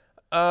there?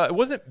 It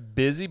wasn't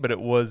busy, but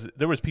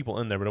there was people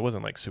in there, but it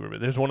wasn't like super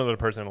busy. There's one other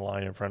person in the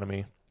line in front of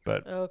me,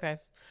 but okay.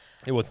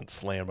 It wasn't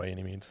slammed by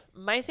any means.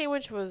 My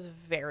sandwich was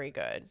very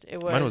good.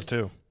 Mine was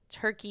too.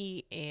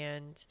 Turkey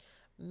and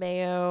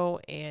mayo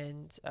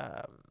and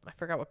I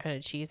forgot what kind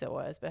of cheese it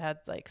was, but it had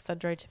like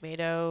sun-dried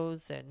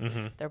tomatoes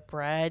and their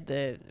bread.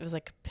 It was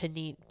like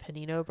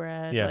panino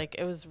bread. Yeah. Like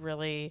it was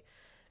very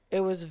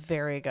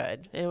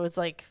good. It was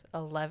like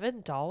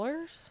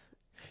 $11.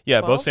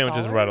 Yeah, both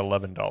sandwiches were at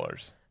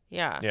 $11.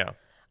 Yeah. Yeah.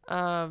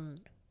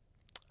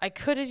 I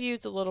could have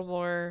used a little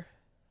more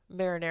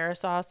marinara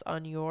sauce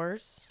on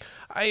yours.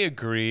 I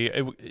agree.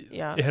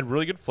 It had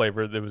really good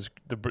flavor. It was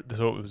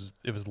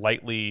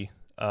lightly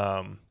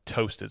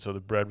toasted, so the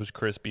bread was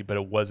crispy, but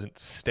it wasn't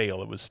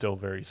stale. It was still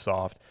very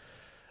soft.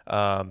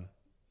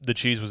 The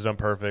cheese was done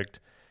perfect,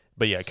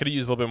 but yeah, I could have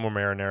used a little bit more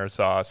marinara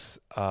sauce.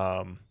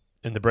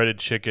 And the breaded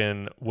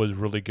chicken was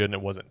really good, and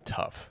it wasn't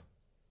tough.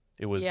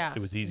 It was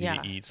easy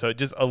to eat. So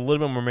just a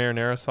little bit more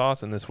marinara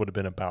sauce, and this would have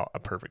been about a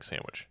perfect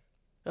sandwich.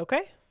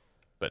 Okay.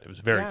 But it was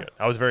very good.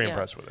 I was very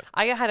impressed with it.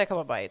 I had a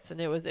couple bites, and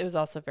it was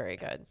also very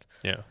good.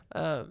 Yeah.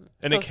 And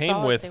it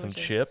came with some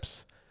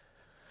chips.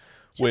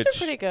 Which are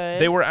pretty good.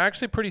 They were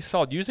actually pretty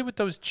solid. Usually with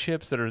those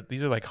chips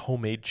these are like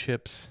homemade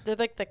chips. They're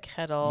like the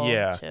kettle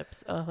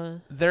chips.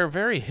 They're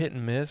very hit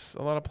and miss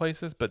a lot of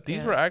places, but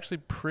these were actually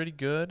pretty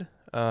good.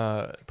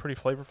 Pretty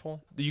flavorful.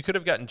 You could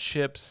have gotten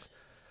chips.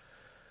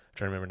 I'm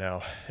trying to remember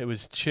now. It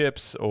was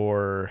chips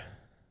or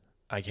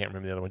I can't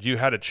remember the other ones. You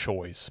had a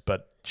choice,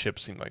 but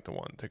chips seemed like the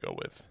one to go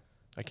with.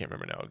 I can't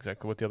remember now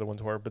exactly what the other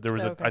ones were, but there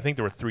was I think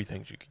there were 3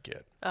 things you could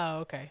get. Oh,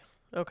 okay.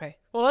 Okay.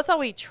 Well, that's all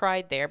we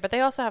tried there, but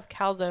they also have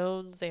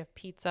calzones. They have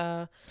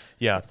pizza.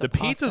 Yeah, the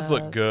pizzas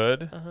look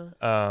good,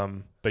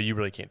 but you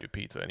really can't do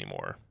pizza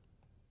anymore.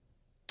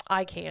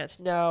 I can't.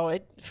 No,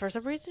 it for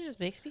some reason it just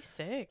makes me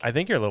sick. I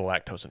think you're a little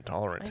lactose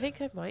intolerant. I think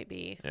it might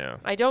be. Yeah.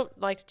 I don't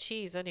like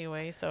cheese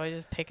anyway, so I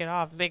just pick it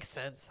off. Makes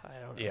sense.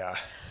 I don't know. Yeah.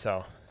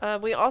 So.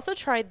 We also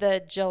tried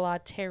the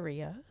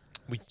gelateria.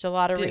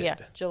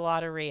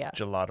 Gelateria.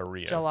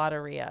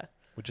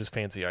 Which is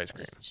fancy ice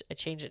cream. I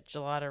changed it.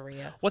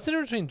 Gelateria. What's the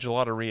difference between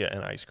gelateria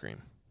and ice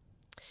cream?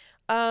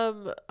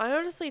 I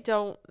honestly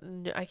don't.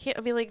 I can't.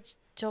 I mean, like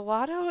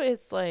gelato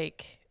is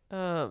like,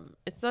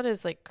 it's not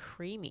as like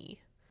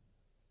creamy.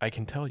 I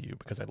can tell you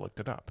because I looked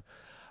it up.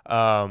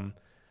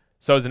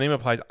 So as the name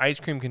implies, ice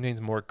cream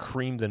contains more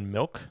cream than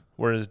milk,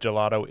 whereas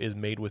gelato is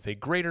made with a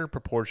greater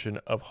proportion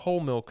of whole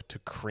milk to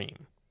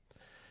cream.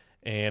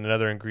 And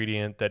another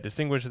ingredient that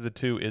distinguishes the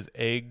two is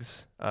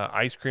eggs.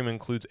 Ice cream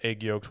includes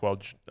egg yolks, while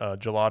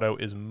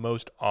gelato is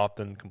most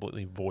often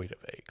completely void of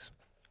eggs.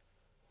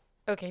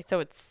 Okay, so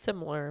it's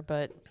similar,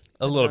 but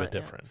a little bit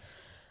different.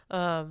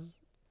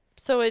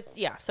 So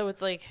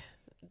it's like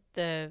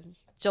the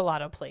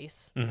gelato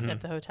place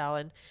at the hotel,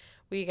 and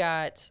we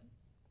got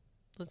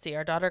let's see.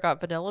 Our daughter got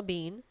vanilla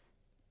bean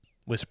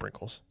with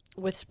sprinkles.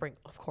 with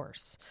sprinkle, of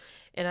course,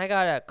 and I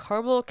got a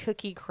caramel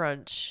cookie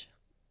crunch,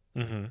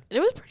 Mm-hmm. and it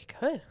was pretty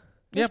good. It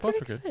Yeah, was both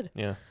were pretty good.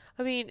 Yeah,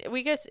 I mean,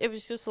 we guess it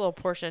was just a little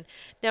portion.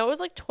 Now it was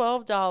like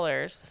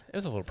 $12 it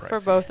was a little pricey for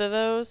both of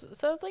those,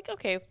 so I was like,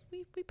 okay,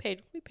 we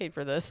paid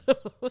for this.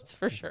 That's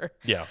for sure.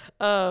 Yeah,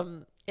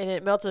 And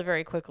it melted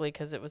very quickly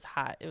because it was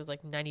hot. It was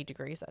like 90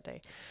 degrees that day.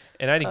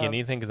 and I didn't get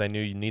anything because I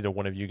knew neither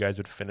one of you guys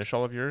would finish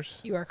all of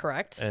yours, You are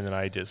correct. and then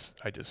I just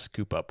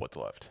scoop up what's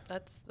left.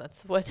 That's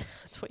what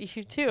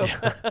you do.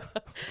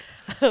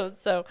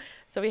 So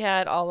we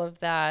had all of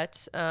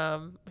that.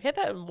 We had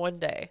that in one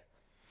day.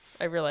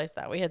 I realized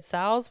that we had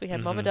Sal's, we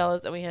had Mama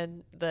Della's, and we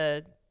had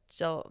the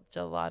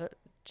gelateria.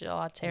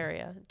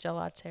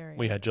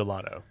 We had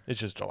gelato. It's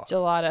just gelato.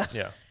 Gelato.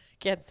 Yeah.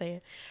 Can't say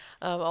it.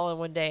 All in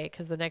one day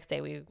because the next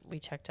day we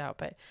checked out.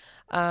 But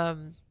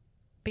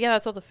yeah,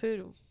 that's all the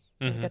food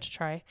we got to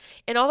try.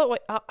 And all the way,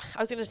 I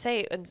was gonna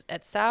say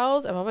at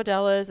Sal's and Mama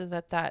Della's and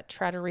that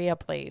Trattoria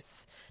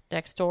place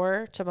next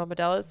door to Mama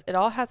Della's, it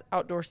all has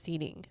outdoor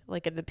seating,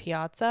 like in the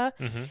piazza.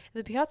 Mm-hmm.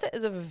 The piazza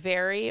is a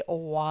very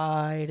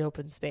wide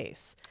open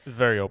space.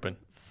 Very open.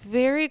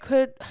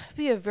 Could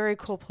be a very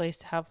cool place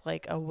to have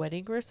like a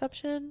wedding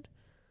reception.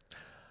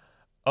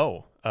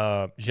 Oh,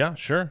 yeah,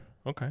 sure.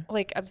 Okay.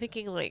 Like I'm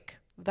thinking like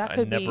that I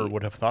could never be.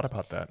 would have thought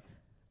about that.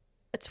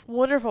 It's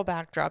wonderful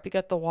backdrop. You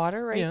got the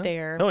water right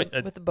there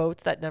with the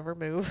boats that never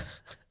move.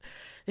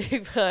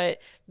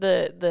 But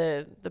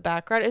the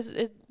background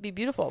is be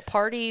beautiful.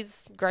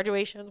 Parties,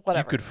 graduations,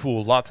 whatever. You could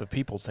fool lots of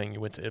people saying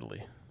you went to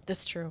Italy.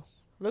 That's true.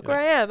 Look where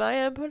I am. I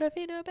am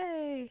Portofino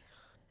Bay.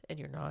 And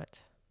you're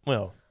not.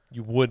 Well,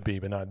 you would be,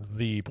 but not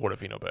the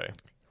Portofino Bay.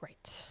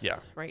 Right. Yeah.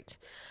 Right.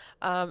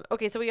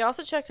 Okay, so we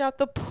also checked out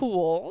the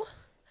pool.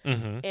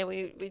 Mm-hmm. And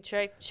we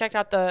checked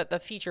out the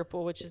feature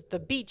pool, which is the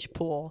beach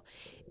pool.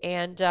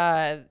 And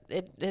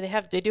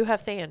they do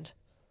have sand.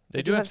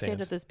 They do have sand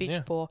at this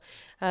beach pool.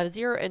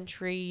 0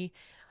 entry,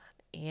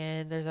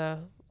 and there's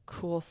a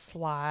cool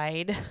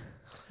slide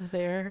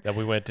there. Yeah,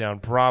 we went down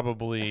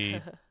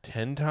probably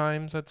 10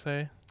 times, I'd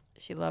say.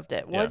 She loved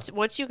it. Yeah.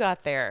 Once you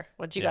got there,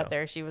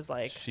 she was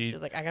like,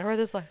 I gotta ride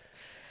this slide.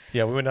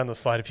 Yeah, we went down the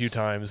slide a few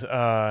times,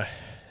 and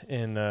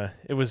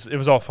it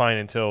was all fine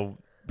until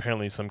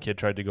apparently some kid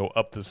tried to go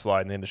up the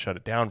slide and they had to shut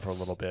it down for a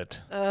little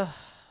bit.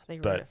 They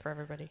ruined it for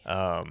everybody.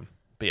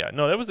 But yeah,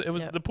 no,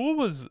 the pool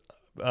was.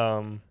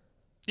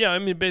 Yeah, I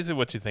mean, basically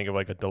what you think of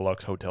like a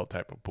deluxe hotel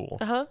type of pool.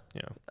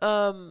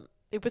 Yeah.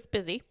 It was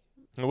busy.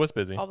 It was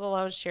busy. All the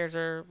lounge chairs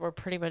were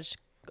pretty much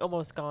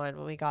almost gone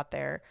when we got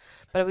there,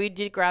 but we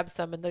did grab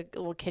some in the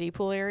little kiddie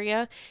pool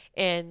area.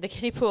 And the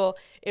kiddie pool,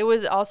 it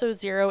was also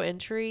 0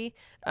 entry,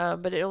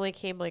 but it only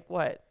came like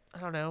what, I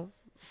don't know,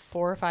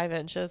 4 or 5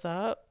 inches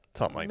up,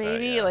 something like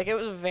maybe. that. Yeah. Like it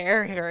was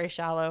very, very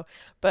shallow.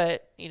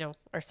 But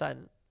our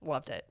son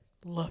loved it.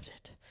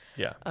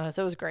 Yeah.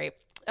 So it was great.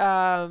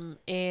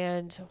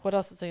 And what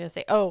else was I gonna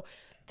say? Oh,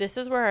 this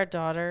is where our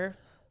daughter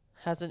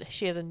has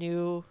a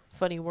new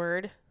funny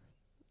word.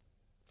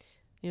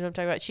 You know what I'm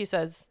talking about? She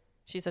says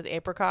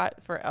apricot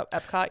for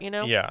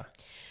Epcot, Yeah.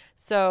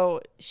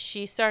 So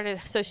she's started,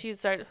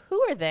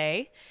 who are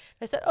they?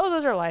 I said, oh,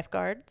 those are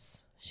lifeguards.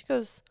 She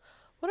goes,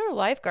 what are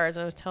lifeguards?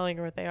 And I was telling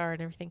her what they are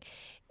and everything.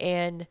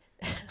 And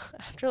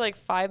after like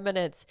 5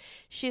 minutes,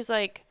 she's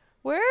like,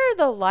 where are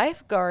the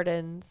life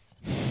gardens?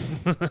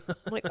 I'm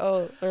like,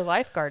 oh, they're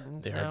life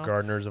gardens. They now. are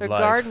gardeners of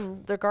life.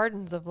 They're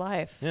gardens of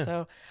life. Yeah.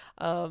 So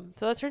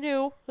that's her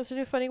new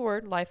funny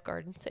word, life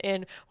gardens.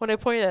 And when I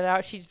pointed that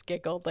out, she just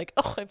giggled like,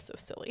 oh, I'm so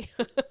silly.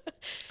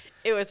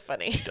 It was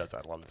funny. She does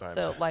that a lot of times.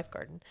 So life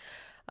garden.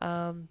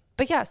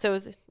 But yeah, so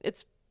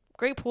it's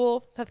great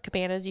pool. Have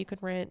cabanas you can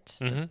rent.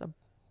 Mm-hmm. A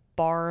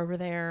bar over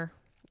there.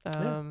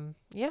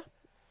 Yeah.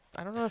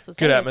 I don't know what to say.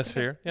 Good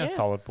atmosphere. Yeah,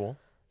 solid pool.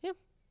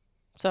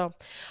 So,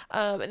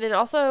 and then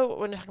also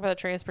when you talk about the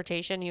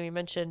transportation, you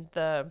mentioned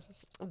the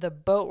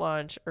boat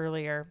launch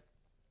earlier.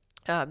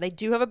 They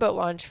do have a boat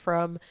launch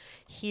from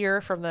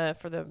here, from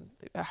the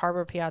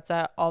Harbor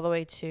Piazza all the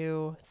way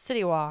to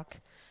City Walk,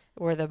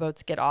 where the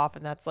boats get off,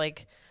 and that's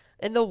like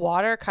in the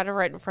water, kind of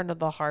right in front of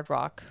the Hard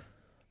Rock,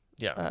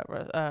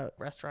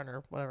 restaurant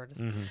or whatever it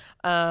is.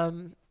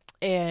 Mm-hmm.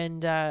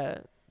 And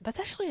that's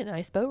actually a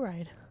nice boat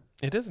ride.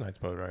 It is a nice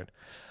boat ride.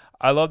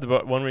 I love the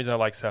boat. One reason I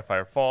like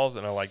Sapphire Falls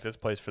and I like this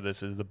place for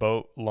this is the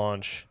boat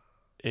launch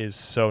is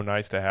so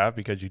nice to have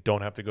because you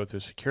don't have to go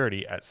through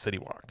security at City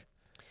Walk.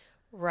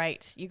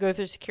 Right. You go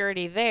through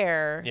security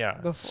there.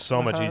 Yeah.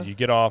 So much easier. You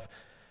get off,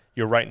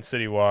 you're right in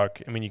City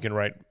Walk. I mean, you can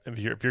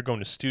if you're going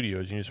to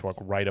Studios, you just walk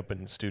right up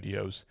in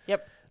Studios.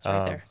 Yep. It's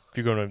right there. If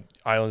you're going to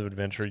Islands of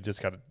Adventure, you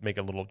just got to make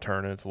a little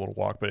turn and it's a little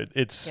walk, but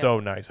it's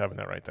so nice having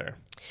that right there.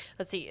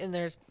 Let's see. And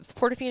there's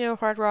Portofino,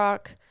 Hard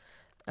Rock,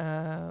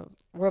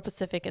 Royal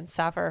Pacific, and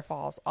Sapphire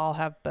Falls all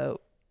have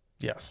boat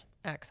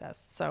access.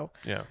 So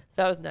yeah,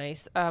 that was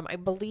nice. I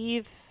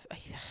believe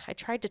I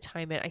tried to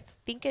time it. I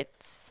think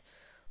it's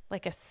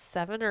like a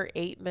 7 or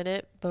 8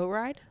 minute boat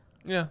ride.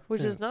 Yeah,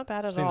 which is not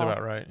bad at all. Seems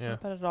about right. Yeah,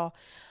 not bad at all.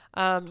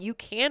 You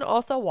can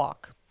also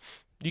walk.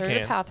 There's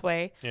a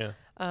pathway. Yeah.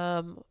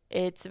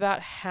 It's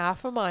about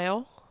half a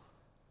mile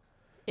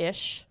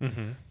ish.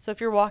 Mm-hmm. So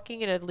if you're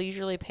walking at a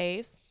leisurely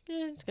pace,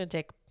 it's going to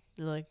take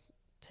like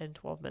 10,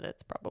 12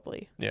 minutes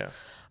probably. Yeah.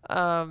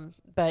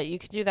 But you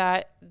can do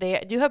that.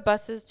 They do have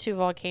buses to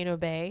Volcano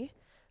Bay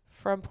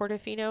from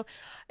Portofino.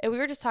 And we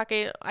were just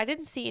talking, I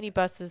didn't see any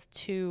buses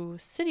to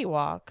City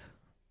Walk,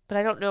 but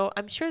I don't know.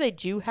 I'm sure they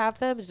do have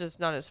them. It's just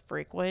not as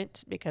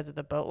frequent because of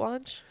the boat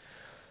launch.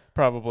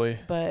 Probably.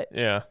 But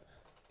Yeah.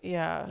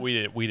 yeah.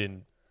 We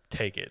didn't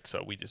take it,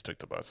 so we just took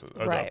the buses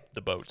or Right.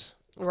 the boats.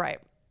 Right.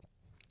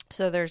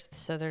 So there's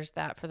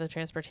that for the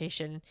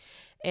transportation.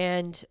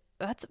 And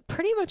that's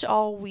pretty much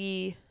all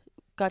we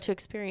got to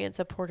experience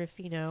at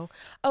Portofino.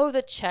 Oh,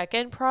 the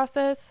check-in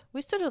process.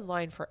 We stood in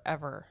line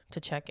forever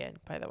to check in,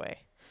 by the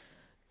way.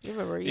 You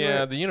remember?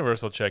 The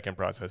Universal check-in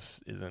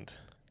process isn't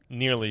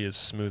nearly as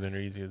smooth and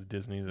easy as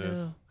Disney's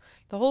is. No.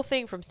 The whole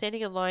thing from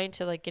standing in line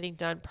to like getting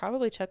done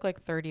probably took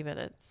like 30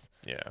 minutes.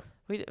 Yeah.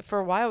 For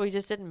a while we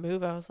just didn't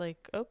move. I was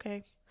like,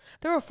 okay.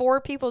 There were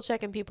 4 people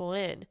checking people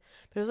in,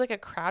 but it was like a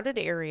crowded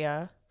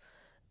area,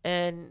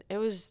 and it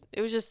was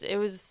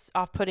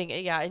off-putting.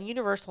 Yeah, and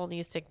Universal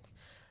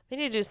they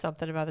need to do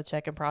something about the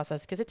check-in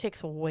process because it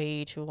takes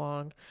way too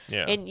long.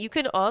 Yeah. And you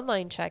can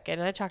online check in.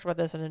 And I talked about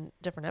this in a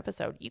different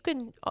episode. You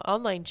can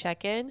online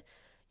check in.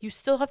 You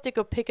still have to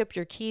go pick up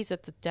your keys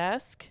at the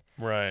desk.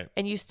 Right.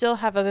 And you still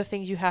have other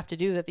things you have to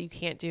do that you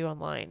can't do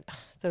online.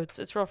 So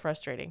it's real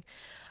frustrating.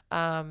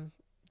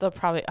 They'll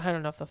probably, I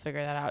don't know if they'll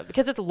figure that out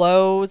because it's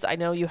Lowe's. I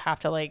know you have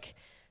to like.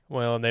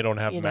 Well, and they don't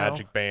have you know,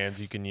 magic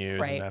bands you can use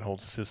right. and that whole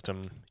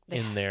system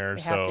in there.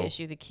 They so have to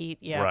issue the key.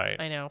 Yeah, right.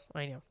 I know.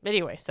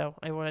 Anyway, so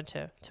I wanted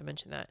to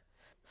mention that.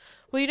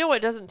 Well, you know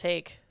what doesn't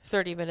take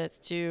 30 minutes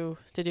to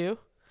do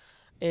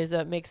is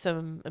make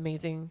some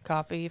amazing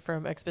coffee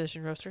from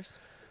Expedition Roasters.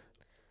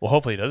 Well,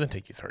 hopefully it doesn't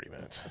take you 30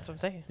 minutes. That's what I'm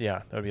saying.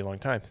 Yeah, that would be a long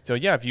time. So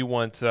yeah, if you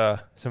want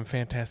some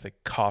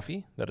fantastic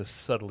coffee that is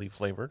subtly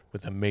flavored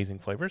with amazing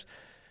flavors,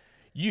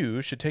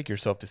 you should take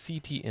yourself to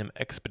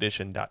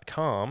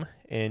ctmexpedition.com,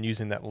 and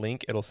using that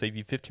link, it'll save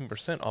you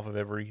 15% off of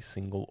every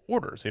single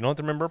order. So you don't have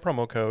to remember a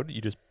promo code.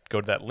 You just go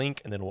to that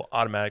link, and then it will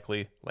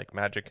automatically, like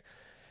magic,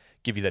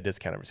 give you that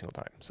discount every single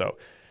time. So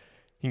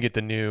you can get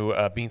the new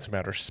Beans from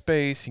Outer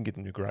Space. You can get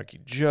the new Groggy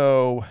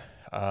Joe.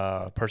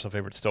 Personal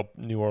favorite still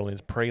New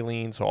Orleans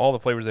Praline. So all the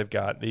flavors they've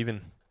got,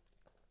 even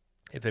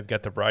if they've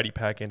got the variety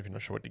pack in, if you're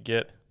not sure what to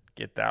get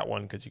that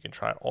one because you can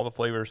try all the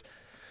flavors.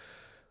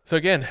 So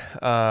again,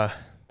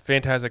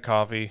 fantastic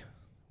coffee.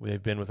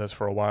 They've been with us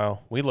for a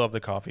while. We love the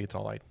coffee. It's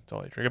all I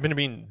drink. I've been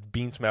to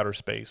Beans from Outer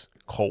Space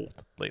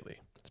cold lately.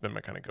 It's been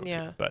my kind of go-to.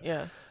 Yeah, but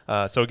yeah.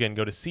 So again,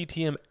 go to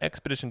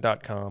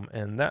ctmexpedition.com,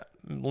 and that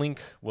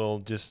link will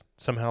just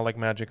somehow, like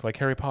magic, like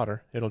Harry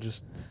Potter, it'll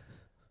just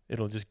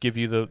give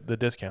you the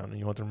discount, and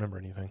you won't have to remember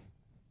anything.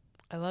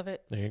 I love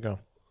it. There you go.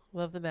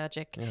 Love the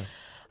magic.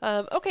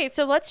 Yeah. Okay,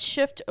 so let's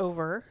shift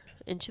over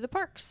into the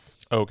parks.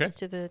 Okay.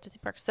 Into the Disney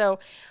parks. So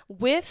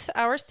with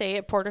our stay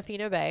at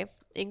Portofino Bay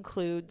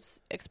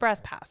includes Express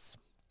Pass.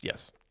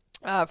 Yes.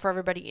 For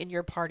everybody in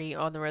your party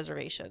on the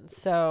reservation.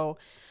 So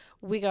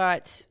we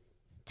get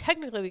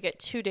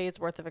 2 days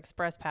worth of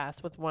Express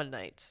Pass with one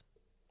night.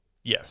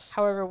 Yes.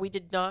 However, we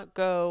did not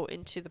go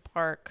into the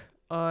park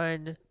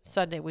on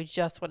Sunday. We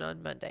just went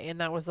on Monday, and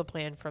that was the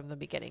plan from the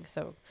beginning.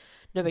 So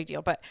no big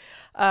deal. But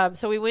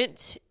so we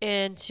went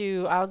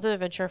into Islands of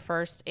Adventure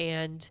first,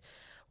 and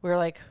we were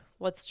like,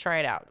 let's try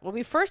it out. When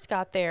we first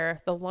got there,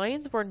 the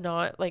lines were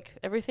not like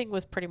everything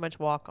was pretty much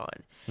walk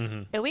on.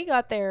 Mm-hmm. And we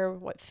got there,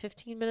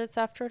 15 minutes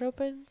after it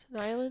opened, in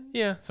Islands?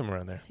 Yeah, somewhere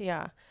around there.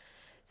 Yeah.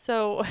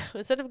 So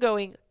instead of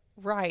going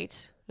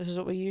right, which is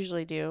what we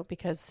usually do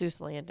because Seuss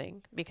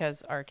Landing,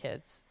 because our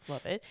kids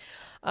love it,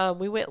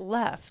 we went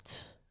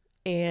left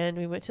and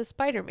we went to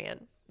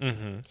Spider-Man.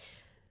 Mm-hmm.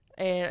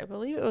 And I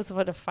believe it was, a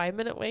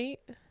 5-minute wait?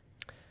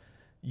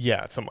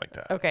 Yeah, something like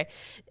that. Okay.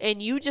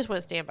 And you just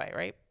went standby,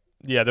 right?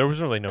 Yeah, there was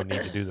really no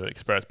need to do the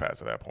Express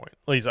Pass at that point.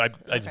 At least I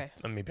just,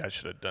 maybe I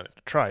should have done it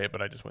to try it, but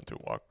I just went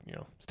through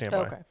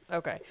standby.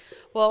 Okay.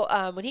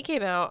 Well, when he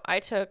came out, I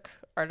took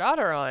our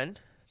daughter on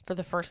for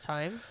the first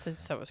time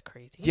since that was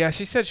crazy. Yeah,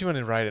 she said she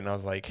wanted to ride it, and I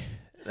was like,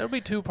 there'll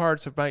be 2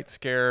 parts. It might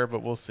scare her,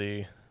 but we'll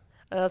see.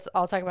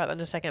 I'll talk about that in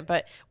a second.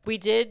 But we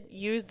did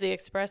use the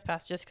Express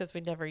Pass just because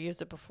we never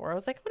used it before. I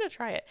was like, I'm going to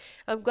try it.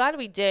 I'm glad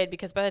we did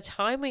because by the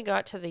time we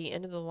got to the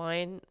end of the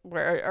line,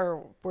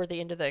 where the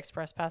end of the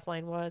Express Pass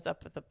line was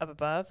up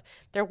above,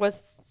 there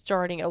was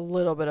starting a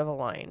little bit of a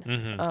line.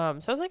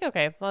 Mm-hmm. So I was like,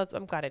 okay, well,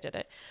 I'm glad I did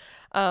it.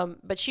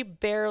 But she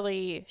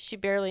barely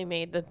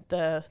made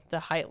the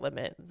height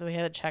limit. So we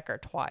had to check her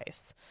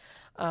twice.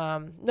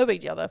 No big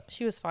deal though.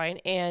 She was fine.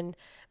 And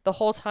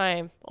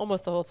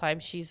almost the whole time,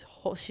 she's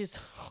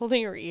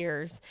holding her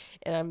ears,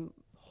 and I'm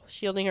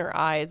shielding her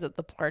eyes at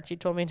the part she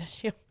told me to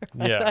shield her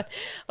eyes. Yeah.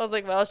 I was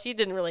like, well, she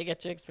didn't really get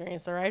to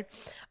experience the ride.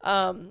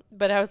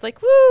 But I was like,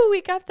 woo,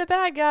 we got the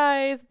bad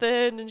guys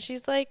then. And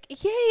she's like,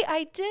 yay,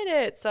 I did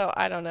it. So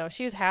I don't know.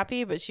 She was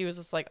happy, but she was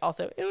just like,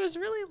 also, it was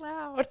really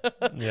loud.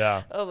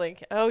 Yeah. I was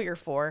like, oh, you're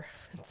 4.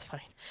 It's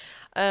fine.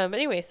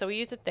 Anyway, so we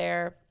used it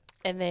there.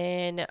 And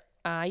then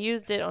I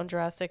used it on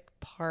Jurassic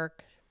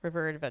Park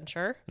River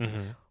Adventure,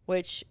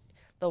 which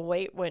the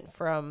wait went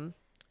from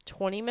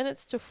 20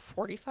 minutes to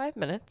 45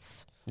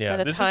 minutes Yeah,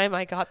 by the time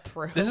I got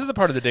through. This is the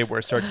part of the day where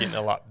it started getting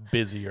a lot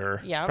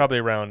busier. Yeah. Probably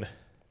around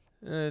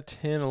 10,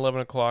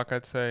 11 o'clock,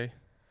 I'd say.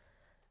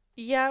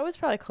 Yeah, it was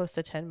probably close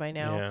to 10 by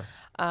now.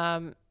 Yeah.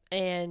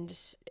 And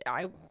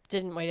I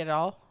didn't wait at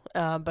all,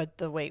 but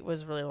the wait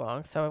was really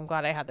long. So I'm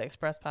glad I had the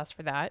Express Pass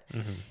for that.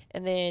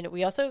 And then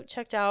we also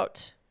checked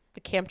out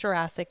the Camp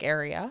Jurassic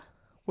area,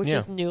 which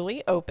is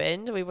newly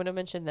opened. We would have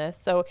mentioned this.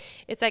 So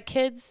it's that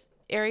kids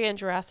area in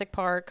Jurassic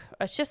Park.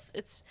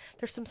 There's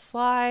some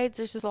slides.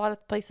 There's just a lot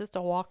of places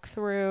to walk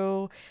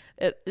through.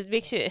 It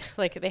makes you,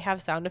 like, they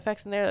have sound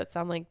effects in there that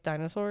sound like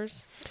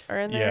dinosaurs are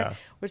in there,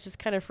 which is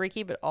kind of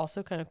freaky, but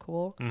also kind of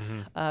cool.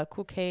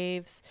 Cool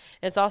caves.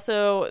 It's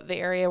also the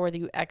area where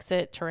you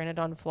exit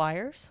Pteranodon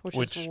Flyers,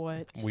 which is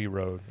what we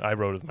rode. I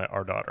rode with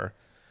our daughter.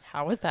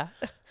 How was that?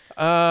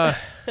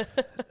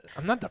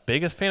 I'm not the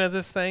biggest fan of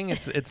this thing.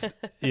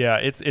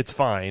 It's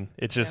fine.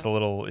 It's just a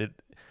little.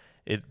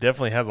 It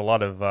definitely has a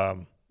lot of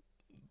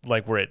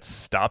like where it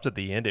stops at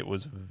the end. It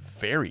was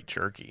very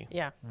jerky.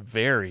 Yeah.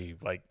 Very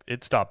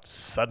it stopped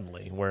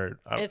suddenly. Where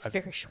it's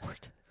very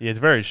short. Yeah, it's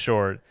very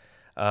short.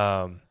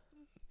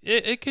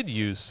 It could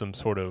use some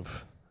sort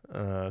of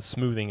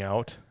smoothing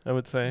out, I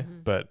would say,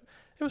 but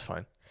it was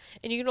fine.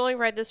 And you can only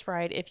ride this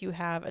ride if you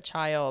have a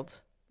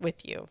child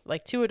with you.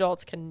 Like 2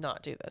 adults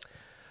cannot do this.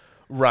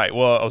 Right.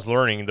 Well, I was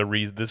learning the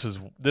reason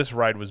this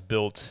ride was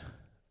built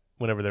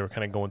whenever they were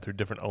kind of going through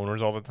different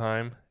owners all the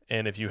time,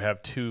 and if you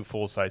have 2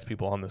 full-size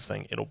people on this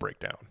thing, it'll break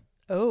down.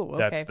 Oh,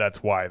 okay.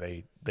 That's why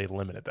they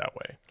limit it that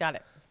way. Got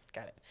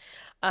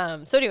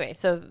it. So anyway,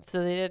 so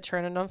they did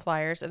Pteranodon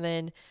Flyers, and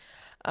then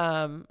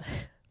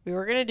we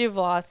were gonna do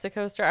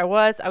Velocicoaster. I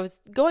was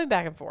going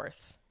back and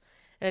forth,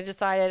 and I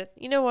decided,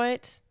 you know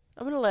what?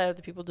 I'm gonna let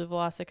other people do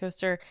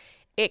Velocicoaster.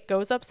 It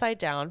goes upside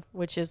down,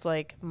 which is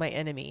like my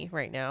enemy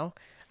right now.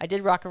 I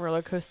did Rock and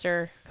Roller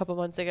Coaster a couple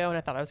months ago, and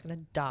I thought I was going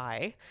to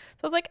die.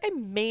 So I was like, I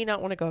may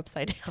not want to go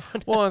upside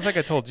down. Well, it's like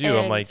I told you.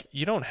 I'm like,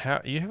 you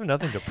have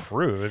nothing to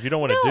prove. If you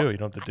don't want to do it, you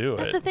don't have to do it.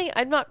 That's the thing.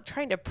 I'm not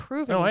trying to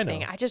prove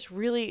anything. I know. I just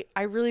really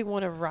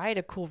want to ride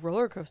a cool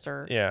roller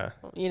coaster. Yeah.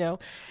 You know,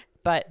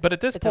 but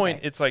at this point,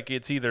 okay. It's like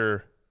it's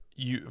either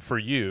you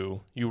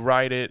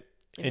ride it.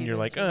 And you're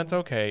like, oh, it's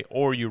okay.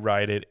 Or you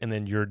ride it, and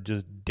then you're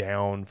just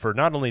down for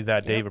not only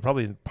that day, but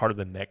probably part of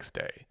the next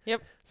day.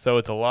 Yep. So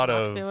it's a lot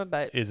of,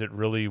 is it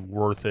really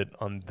worth it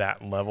on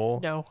that level?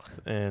 No.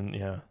 And,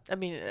 yeah. I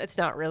mean, it's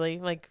not really.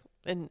 Like,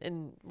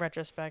 in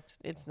retrospect,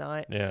 it's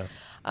not. Yeah.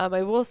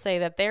 I will say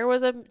that there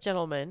was a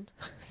gentleman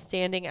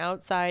standing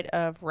outside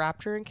of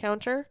Raptor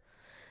Encounter.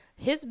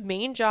 His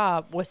main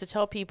job was to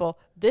tell people,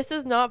 this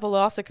is not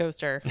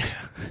Velocicoaster.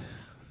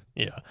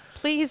 Yeah.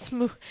 Please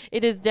move.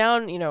 It is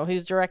down,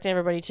 he's directing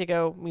everybody to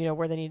go,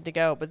 where they need to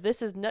go. But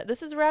this is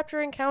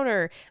Raptor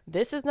Encounter.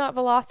 This is not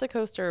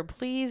Velocicoaster.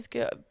 Please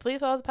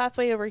follow the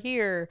pathway over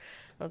here.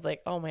 I was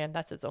like, oh man,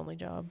 that's his only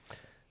job.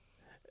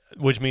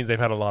 Which means they've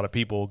had a lot of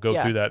people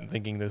go through that and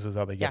thinking this is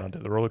how they get onto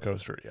the roller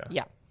coaster. Yeah.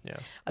 Yeah. Yeah.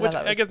 Which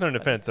I guess in their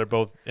defense, they're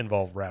both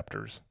involved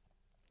raptors.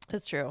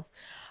 That's true.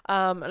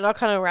 And I'll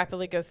kind of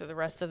rapidly go through the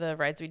rest of the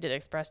rides we did.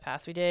 Express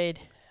Pass. We did,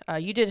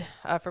 you did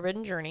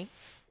Forbidden Journey.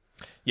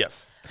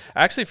 Yes.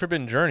 Actually,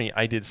 Forbidden Journey,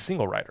 I did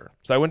single rider.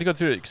 So I went to go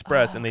through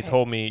Express, and they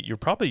told me, you're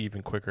probably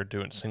even quicker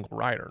doing single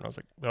rider. And I was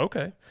like,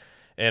 okay.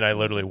 And I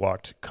literally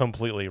walked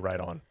completely right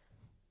on.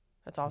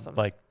 That's awesome.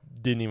 Like,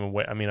 didn't even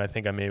wait. I mean, I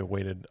think I may have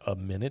waited a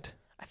minute.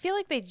 I feel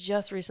like they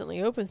just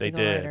recently opened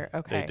single rider.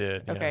 Okay. They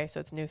did. Yeah. Okay, so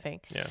it's a new thing.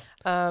 Yeah.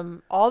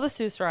 All the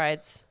Seuss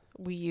rides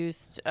we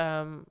used,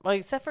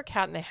 except for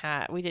Cat in the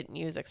Hat, we didn't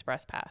use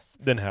Express Pass.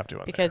 Didn't have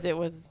to because it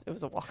was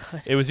a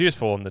walk-on. It was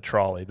useful in the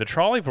trolley. The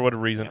trolley, for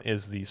whatever reason,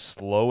 is the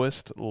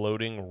slowest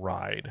loading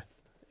ride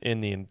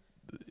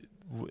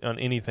on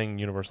anything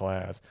Universal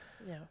has.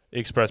 Yeah.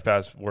 Express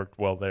Pass worked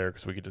well there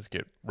because we could just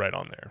get right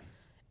on there.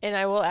 And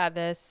I will add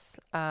this: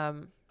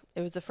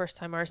 it was the first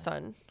time our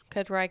son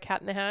could ride Cat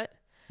in the Hat.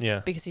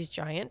 Yeah. Because he's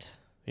giant.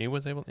 He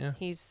was able. Yeah.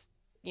 He's,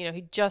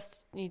 he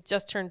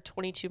just turned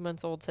 22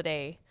 months old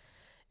today.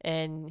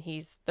 And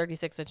he's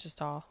 36 inches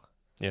tall.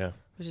 Yeah.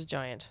 Which is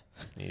giant.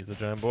 He's a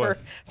giant boy.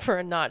 for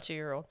a not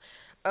 2-year-old.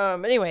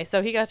 Anyway,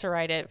 so he got to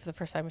ride it for the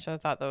first time, which I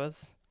thought that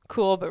was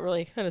cool, but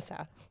really kind of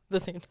sad at the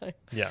same time.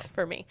 Yeah.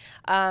 For me.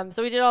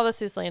 So we did all the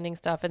Seuss Landing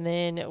stuff, and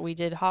then we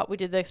did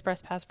the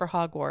Express Pass for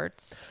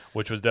Hogwarts.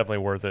 Which was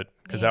definitely worth it,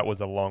 because that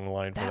was a long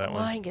line for that one.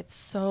 That line gets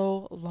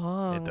so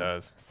long. It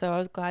does. So I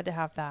was glad to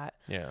have that.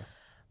 Yeah.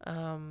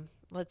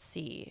 Let's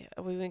see.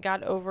 We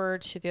got over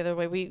to the other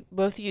way. We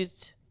both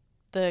used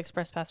the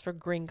Express Pass for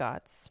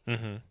Gringotts,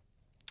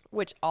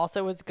 which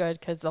also was good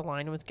because the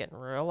line was getting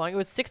real long. It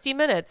was 60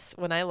 minutes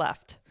when I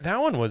left. That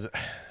one was,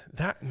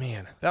 that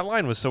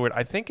line was so weird.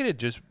 I think it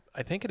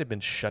had been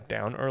shut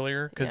down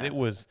earlier because it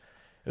was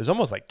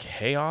almost like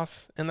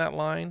chaos in that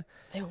line.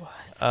 It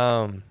was.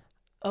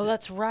 Oh,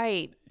 that's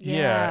right.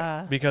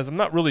 Yeah. Because I'm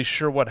not really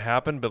sure what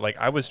happened, but like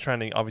I was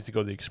trying to obviously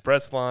go the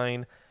express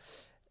line,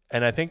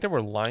 and I think there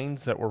were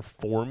lines that were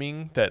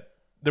forming that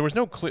there was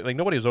no clear, like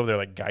nobody was over there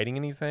like guiding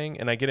anything.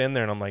 And I get in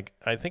there and I'm like,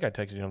 I think I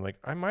texted you. I'm like,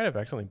 I might have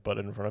accidentally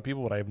butted in front of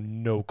people, but I have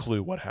no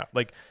clue what happened.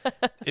 Like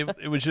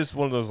it was just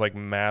one of those like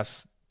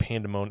mass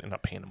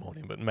not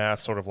pandemonium, but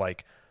mass sort of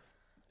like,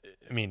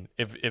 I mean,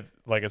 if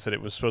like I said,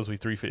 it was supposed to be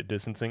 3 feet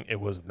distancing, it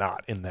was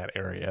not in that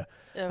area.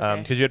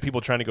 Okay. Because you had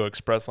people trying to go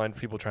express line,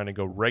 people trying to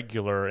go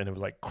regular, and it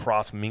was like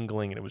cross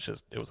mingling, and it was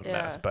a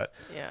mess. But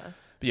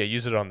yeah,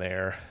 use it on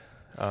there.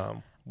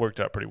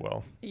 Worked out pretty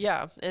well.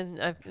 Yeah,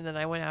 and then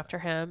I went after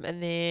him,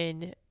 and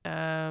then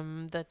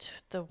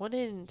the one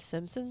in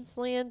Simpsons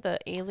Land, the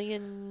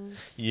alien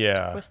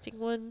twisting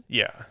one.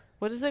 Yeah.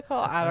 What is it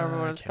called? I don't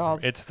remember what it's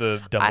called. It's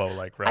the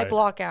Dumbo right? I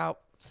block out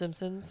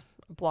Simpsons.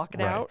 Block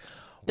it out.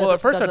 Well,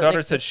 at first our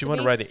daughter said she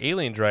wanted to ride the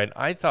aliens ride.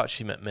 I thought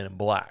she meant Men in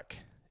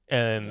Black.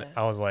 And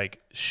I was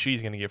like,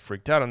 she's going to get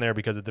freaked out on there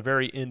because at the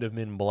very end of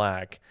Men in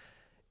Black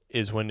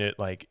is when it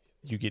like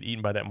you get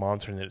eaten by that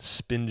monster and then it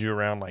spins you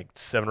around like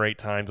 7 or 8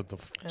 times with the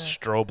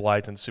strobe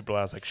lights and super loud.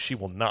 I was like, she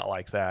will not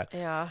like that.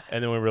 Yeah.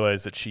 And then we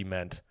realized that she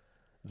meant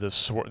the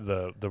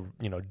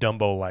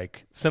Dumbo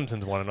like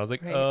Simpsons one, and I was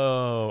like,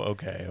 oh,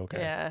 okay.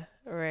 Yeah,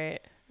 right.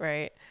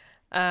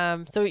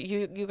 So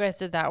you guys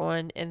did that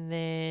one, and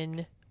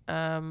then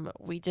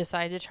we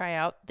decided to try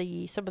out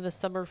some of the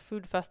summer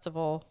food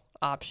festival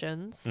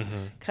options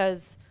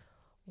because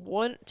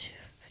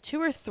 2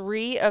 or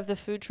 3 of the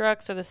food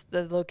trucks or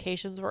the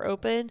locations were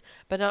open,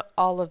 but not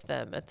all of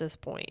them at this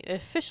point. It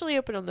officially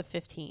opened on the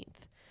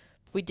 15th.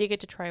 We did get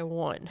to try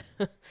one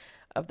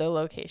of the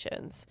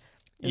locations.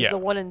 It was the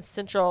one in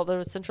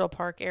the Central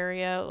Park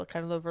area. It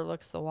kind of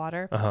overlooks the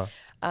water.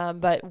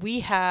 But we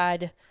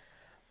had,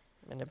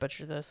 I'm going to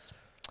butcher this.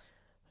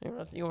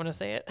 You want to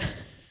say it?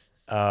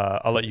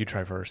 I'll let you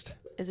try first.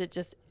 Is it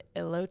just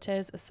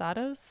elotes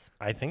asados?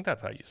 I think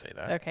that's how you say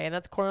that. Okay, and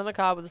that's corn on the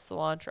cob with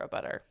cilantro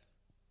butter.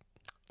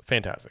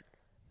 Fantastic.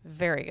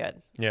 Very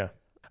good. Yeah.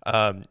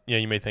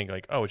 You may think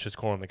like, oh, it's just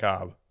corn on the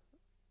cob.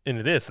 And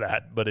it is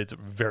that, but it's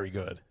very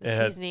good. The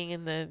seasoning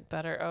and the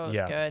butter. Oh, it was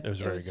good. It was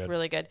very good.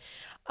 Really good.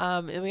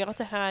 And we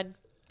also had,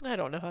 I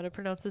don't know how to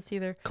pronounce this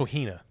either.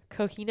 Cohina.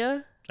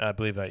 I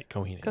believe that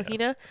Cohina.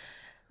 Yeah.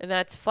 And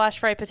that's flash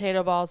fried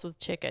potato balls with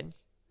chicken.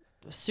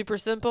 Super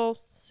simple,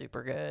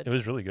 super good. It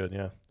was really good,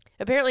 yeah.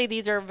 Apparently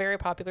these are very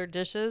popular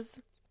dishes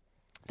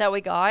that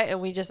we got,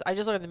 and I just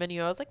looked at the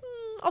menu. I was like,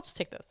 I'll just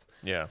take those.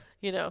 Yeah.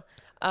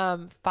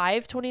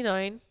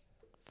 $5.29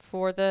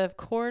 for the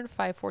corn,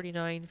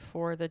 $5.49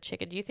 for the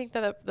chicken. Do you think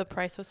that the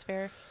price was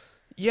fair?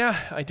 Yeah,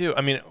 I do.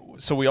 I mean,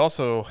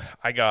 so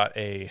I got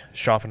a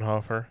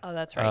Schaffenhofer. Oh,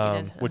 that's right.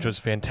 You did. Which was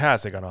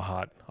fantastic on a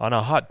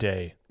hot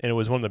day, and it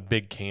was one of the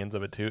big cans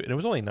of it too, and it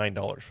was only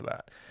 $9 for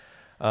that.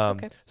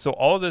 Okay. So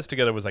all of this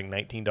together was like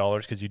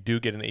 $19 because you do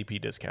get an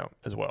AP discount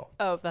as well.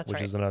 Oh, that's which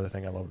right. is another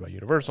thing I love about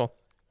Universal.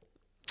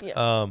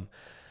 Yeah.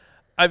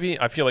 I mean,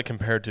 I feel like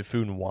compared to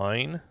Food and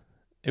Wine,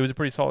 it was a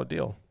pretty solid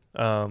deal.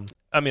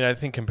 I mean, I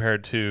think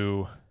compared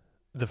to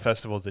the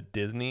festivals at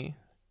Disney,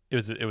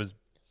 it was.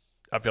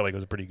 I feel like it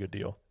was a pretty good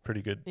deal,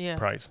 pretty good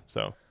price.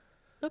 So,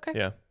 okay,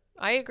 yeah,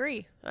 I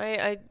agree.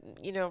 I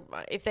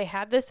if they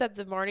had this at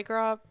the Mardi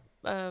Gras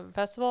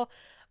festival,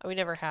 we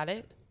never had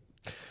it.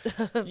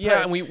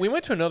 Yeah, and we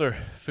went to another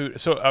food.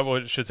 So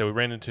I should say we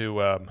ran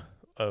into a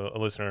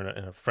listener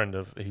and a friend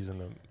of. He's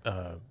in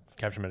the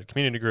Capture Magic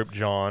community group,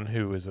 John,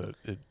 who is a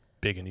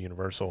big into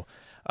Universal.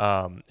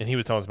 And he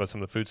was telling us about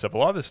some of the food stuff. A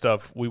lot of this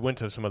stuff, we went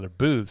to some other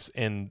booths,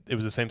 and it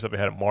was the same stuff we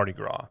had at Mardi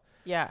Gras.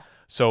 Yeah.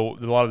 So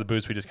a lot of the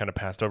booths we just kind of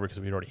passed over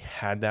because we'd already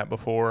had that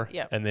before.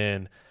 Yeah. And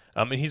then,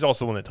 and he's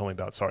also the one that told me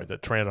about, the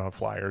Pteranodon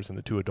flyers and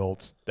the 2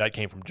 adults. That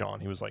came from John.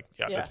 He was like,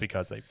 that's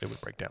because they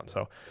would break down.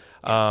 So,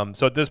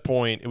 so at this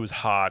point, it was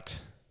hot.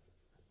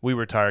 We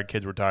were tired.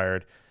 Kids were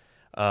tired.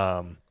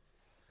 And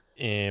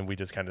we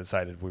just kind of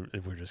decided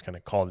we're just going to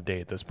call it a day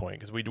at this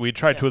point because we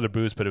tried 2 other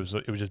booths, but it was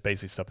just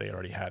basically stuff they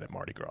already had at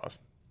Mardi Gras.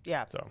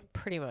 Yeah, so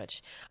pretty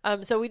much.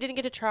 So we didn't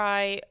get to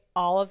try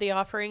all of the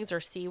offerings or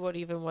see what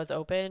even was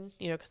open,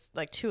 because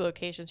like 2 or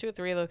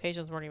 3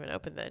 locations weren't even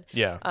open then.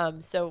 Yeah.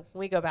 So when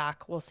we go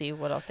back, we'll see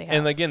what else they have.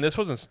 And again, this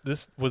was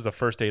the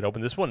first date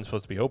open. This wasn't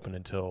supposed to be open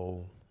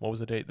until, what was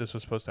the date this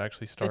was supposed to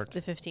actually start?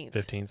 The 15th.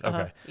 15th,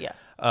 okay. Yeah.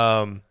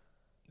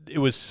 It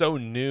was so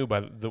new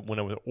when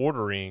I was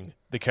ordering,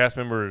 the cast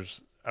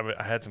members,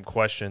 I had some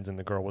questions, and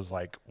the girl was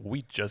like,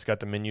 we just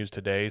got the menus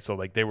today. So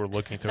like they were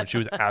looking through, and she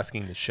was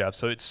asking the chef.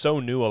 So it's so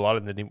new, a lot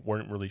of them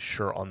weren't really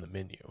sure on the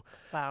menu.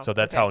 Wow. So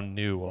that's how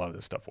new a lot of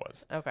this stuff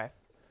was. Okay.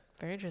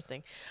 Very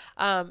interesting.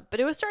 But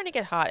it was starting to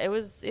get hot.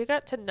 It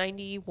got to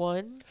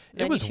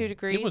 92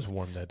 degrees. It was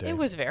warm that day. It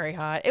was very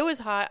hot. It was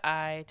hot.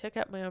 I took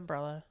out my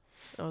umbrella.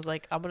 I was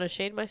like, I'm going to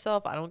shade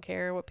myself. I don't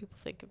care what people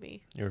think of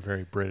me. You were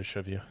very British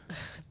of you.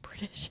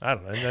 British. I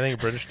don't know. I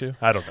think British do.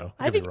 I don't know.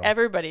 I think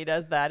everybody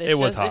does that. It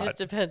was hot. It just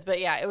depends.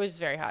 But yeah, it was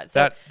very hot.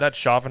 So that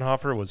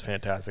Schaffenhofer was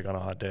fantastic on a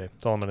hot day.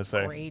 That's all I'm going to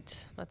say.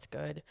 Great. That's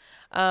good.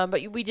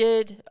 But we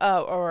did,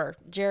 or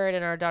Jared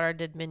and our daughter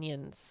did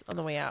Minions on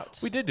the way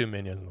out. We did do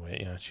Minions on the way.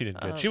 Yeah, she did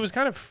good. She was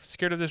kind of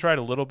scared of this ride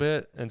a little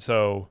bit. And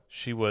so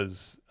she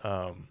was,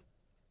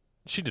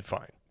 she did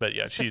fine. But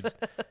yeah,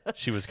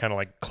 she was kind of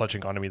like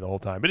clutching onto me the whole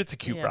time. But it's a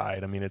cute Yeah.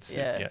 ride. I mean, it's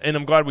Yeah. yeah. And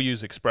I'm glad we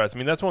used Express. I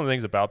mean, that's one of the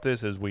things about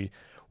this is we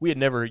had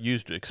never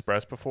used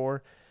Express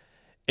before,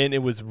 and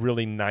it was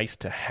really nice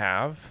to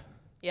have.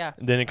 Yeah.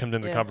 And then it comes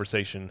into the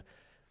conversation: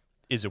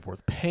 is it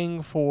worth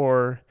paying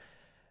for?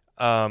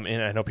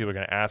 And I know people are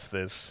going to ask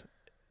this.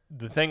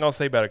 The thing I'll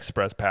say about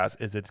Express Pass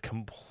is it's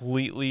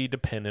completely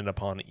dependent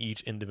upon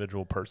each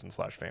individual person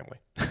 / family.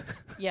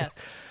 Yes.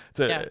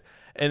 So, Yeah.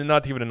 and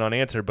not to give it a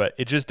non-answer, but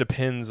it just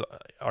depends.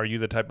 Are you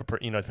the type of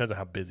it depends on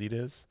how busy it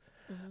is.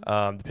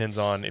 Mm-hmm. Depends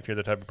on if you're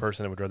the type of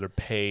person that would rather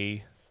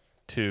pay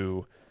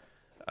to,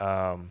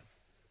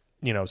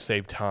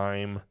 save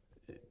time.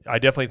 I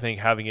definitely think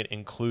having it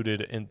included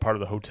in part of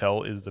the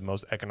hotel is the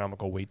most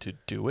economical way to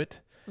do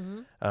it.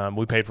 Mm-hmm.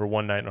 We paid for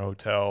one night in a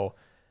hotel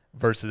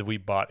versus if we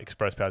bought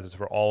express passes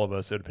for all of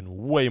us, it would have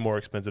been way more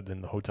expensive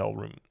than the hotel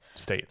room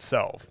stay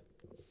itself.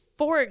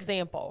 For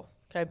example,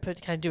 can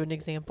I do an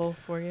example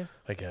for you?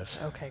 I guess.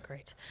 Okay,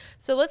 great.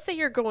 So let's say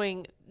you're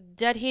going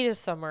dead heat of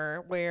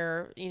summer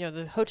where,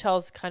 the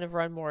hotels kind of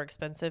run more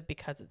expensive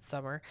because it's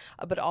summer,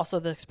 but also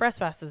the express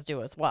passes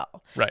do as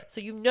well. Right.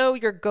 So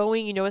you're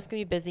going, it's going to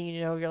be busy,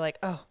 you're like,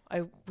 oh,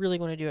 I really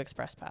want to do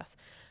express pass.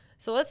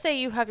 So let's say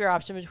you have your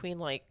option between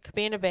like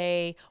Cabana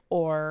Bay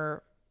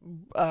or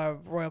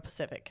Royal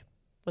Pacific.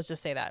 Let's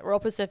just say that.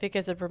 Royal Pacific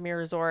is a premier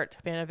resort.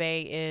 Cabana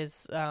Bay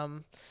is,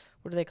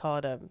 what do they call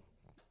it?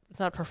 It's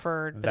not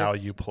preferred.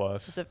 Value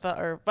Plus. Is it,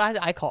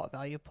 I call it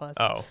Value Plus.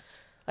 Oh.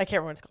 I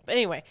can't remember what it's called. But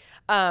anyway,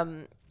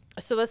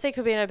 so let's say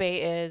Cabana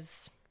Bay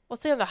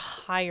let's say on the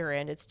higher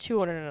end, it's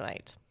 $200 a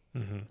night.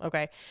 Mm-hmm.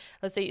 Okay.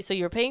 Let's say, so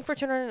you're paying for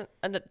 $200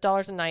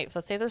 a night. So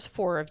let's say there's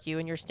 4 of you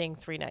and you're staying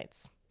 3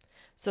 nights.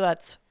 So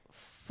that's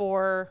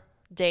 4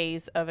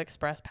 days of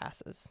express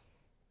passes,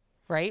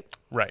 right?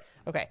 Right.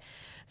 Okay.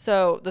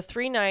 So the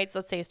 3 nights,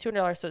 let's say it's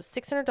 $200. So it's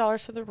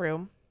 $600 for the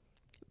room.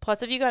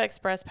 Plus, if you got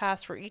express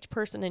pass for each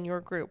person in your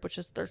group, which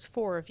is there's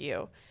 4 of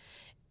you,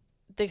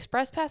 the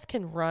express pass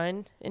can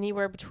run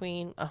anywhere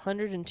between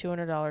 $100 and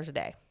 $200 a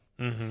day.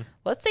 Mm-hmm.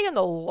 Let's say on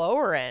the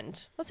lower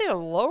end,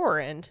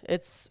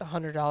 it's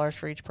 $100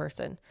 for each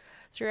person.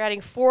 So you're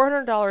adding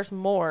 $400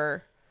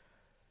 more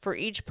for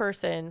each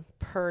person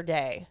per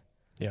day.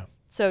 Yeah.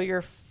 So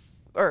you're,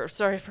 for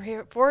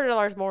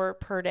 $400 more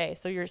per day.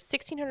 So you're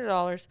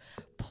 $1,600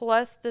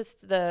 plus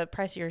the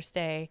price of your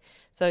stay.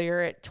 So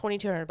you're at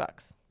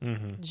 $2,200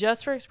 Mm-hmm.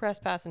 just for express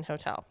pass and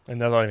hotel. And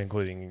that's not even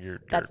including your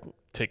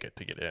ticket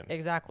to get in.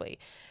 Exactly.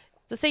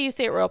 Let's say you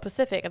stay at Royal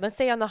Pacific, and let's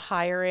say on the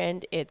higher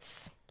end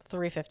it's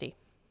 $350.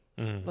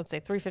 Mm-hmm. Let's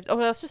say $350. Oh,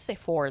 let's just say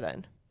 4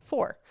 then.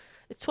 4.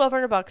 It's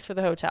 $1,200 for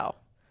the hotel.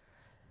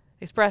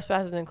 Express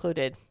pass is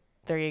included.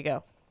 There you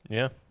go.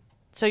 Yeah.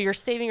 So you're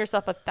saving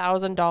yourself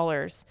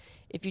 $1,000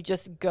 if you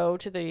just go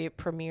to the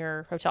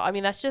premier hotel. I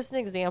mean, that's just an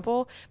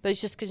example, but it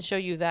just can show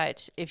you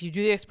that if you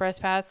do the express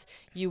pass,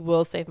 you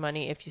will save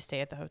money if you stay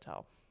at the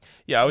hotel.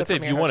 Yeah, I would say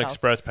if you want hotels.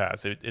 express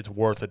pass, it's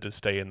worth it to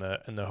stay in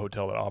the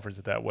hotel that offers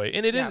it that way.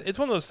 And it's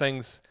one of those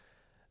things.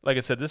 Like I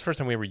said, this first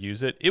time we ever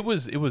used it, it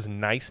was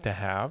nice to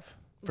have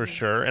for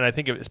sure. And I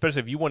think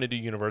especially if you want to do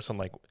Universal,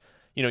 like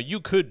you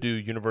could do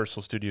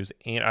Universal Studios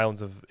and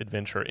Islands of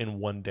Adventure in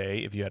one day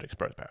if you had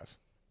express pass.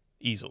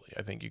 Easily,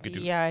 I think you could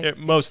do. Yeah,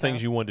 most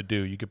things you wanted to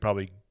do, you could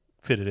probably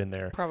fit it in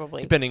there.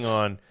 Probably, depending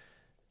on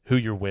who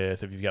you're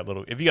with. If you got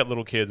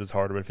little kids, it's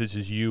harder. But if it's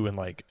just you and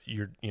like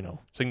your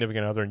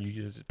significant other, and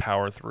you just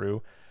power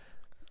through,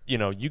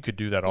 you could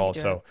do that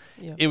also.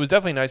 Yeah. It was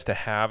definitely nice to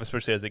have,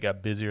 especially as it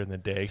got busier in the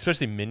day.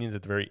 Especially Minions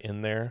at the very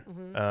end there.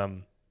 Mm-hmm.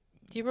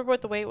 Do you remember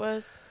what the wait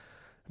was?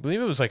 I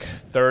believe it was like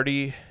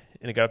 30,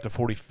 and it got up to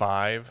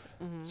 45.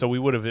 Mm-hmm. So we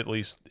would have at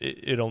least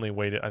it only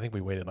waited. I think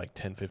we waited like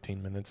 10,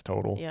 15 minutes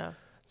total. Yeah.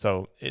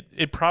 So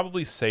it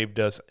probably saved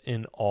us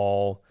in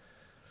all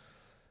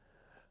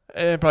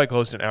probably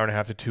close to an hour and a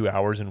half to 2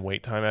 hours in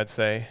wait time, I'd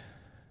say,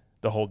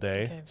 the whole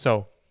day. Okay.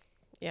 So,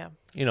 yeah,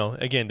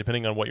 again,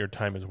 depending on what your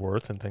time is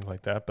worth and things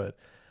like that. But,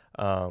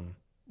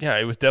 yeah,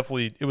 it was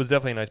definitely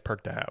a nice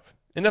perk to have.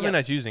 And definitely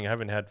nice using. I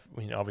haven't had,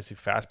 obviously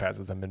fast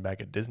passes. I've been back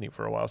at Disney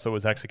for a while. So it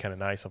was actually kind of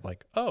nice of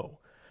like, kind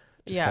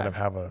of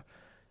have a,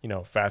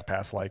 fast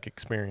pass-like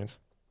experience.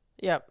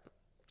 Yep.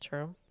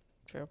 True.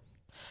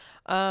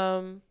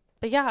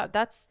 But yeah,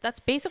 that's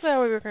basically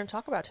what we were going to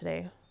talk about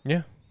today.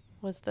 Yeah.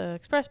 Was the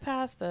Express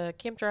Pass, the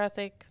Camp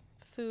Jurassic,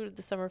 food at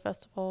the Summer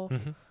Festival,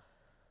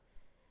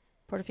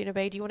 Portofino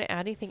Bay. Do you want to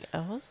add anything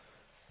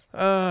else?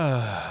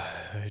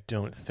 I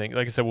don't think.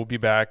 Like I said, we'll be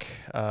back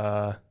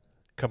a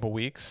couple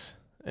weeks.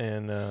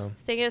 And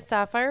staying at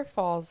Sapphire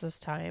Falls this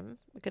time.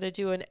 We're going to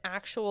do an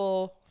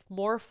actual,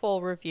 more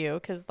full review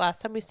because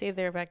last time we stayed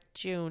there back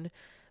June,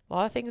 a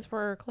lot of things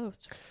were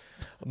closed.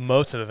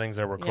 Most of the things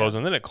that were closed,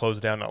 and then it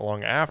closed down not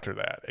long after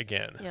that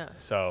again. Yeah.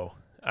 So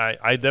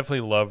I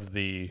definitely loved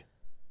the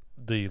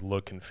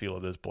look and feel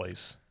of this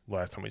place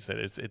last time we stayed.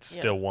 It's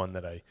still one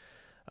that I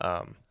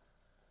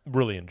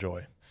really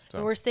enjoy. So.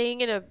 And we're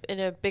staying in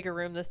a bigger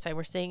room this time.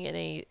 We're staying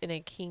in a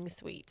king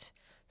suite.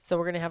 So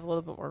we're going to have a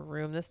little bit more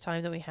room this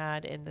time than we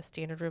had in the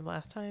standard room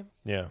last time.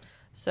 Yeah.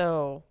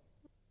 So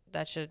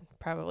that should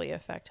probably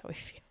affect how we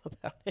feel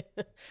about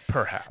it.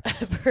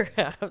 Perhaps.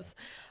 Perhaps.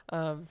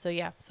 So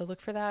yeah, so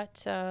look for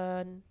that.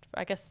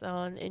 I guess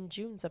in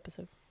June's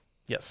episode.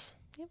 Yes.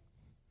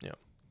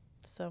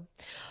 So,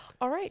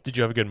 all right. Did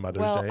you have a good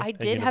Mother's Day? Well, I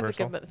did have a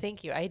Universal? good.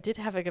 Thank you. I did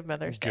have a good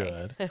Mother's Day.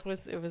 Good.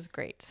 It was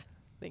great.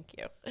 Thank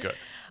you. Good.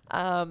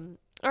 All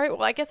right.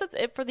 Well, I guess that's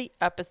it for the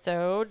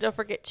episode. Don't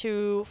forget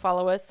to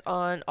follow us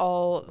on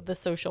all the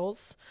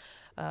socials.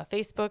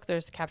 Facebook,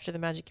 there's Capture the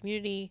Magic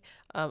Community.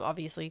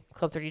 Obviously,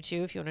 Club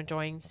 32 if you want to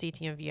join,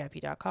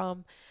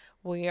 ctmvip.com.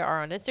 We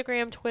are on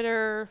Instagram,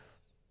 Twitter,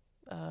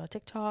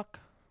 TikTok.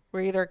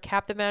 We're either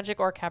Cap the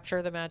Magic or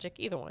Capture the Magic,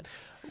 either one.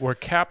 We're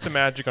Cap the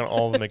Magic on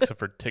all of them except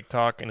for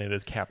TikTok, and it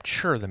is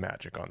Capture the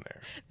Magic on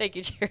there. Thank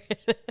you, Jared.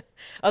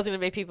 I was going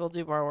to make people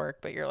do more work,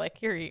 but you're like,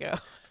 here you go.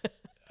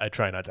 I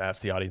try not to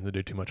ask the audience to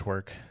do too much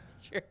work.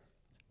 That's true.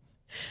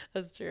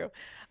 That's true.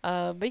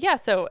 But yeah,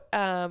 so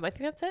I think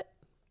that's it.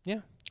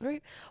 Yeah. All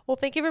right. Well,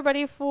 thank you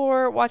everybody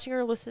for watching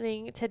or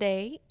listening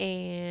today.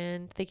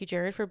 And thank you,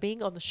 Jared, for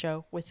being on the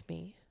show with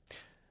me.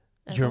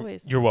 As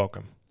always. You're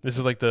welcome. This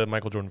is like the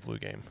Michael Jordan flu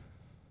game.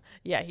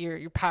 Yeah,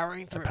 you're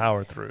powering through. I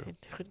power through.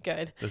 You're doing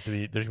good. There's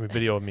going to be a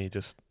video of me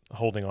just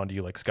holding on to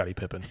you like Scottie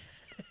Pippen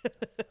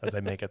as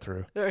I make it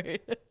through. All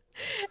right.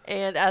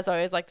 And as I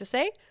always like to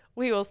say,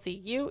 we will see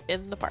you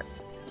in the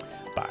parks.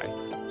 Bye.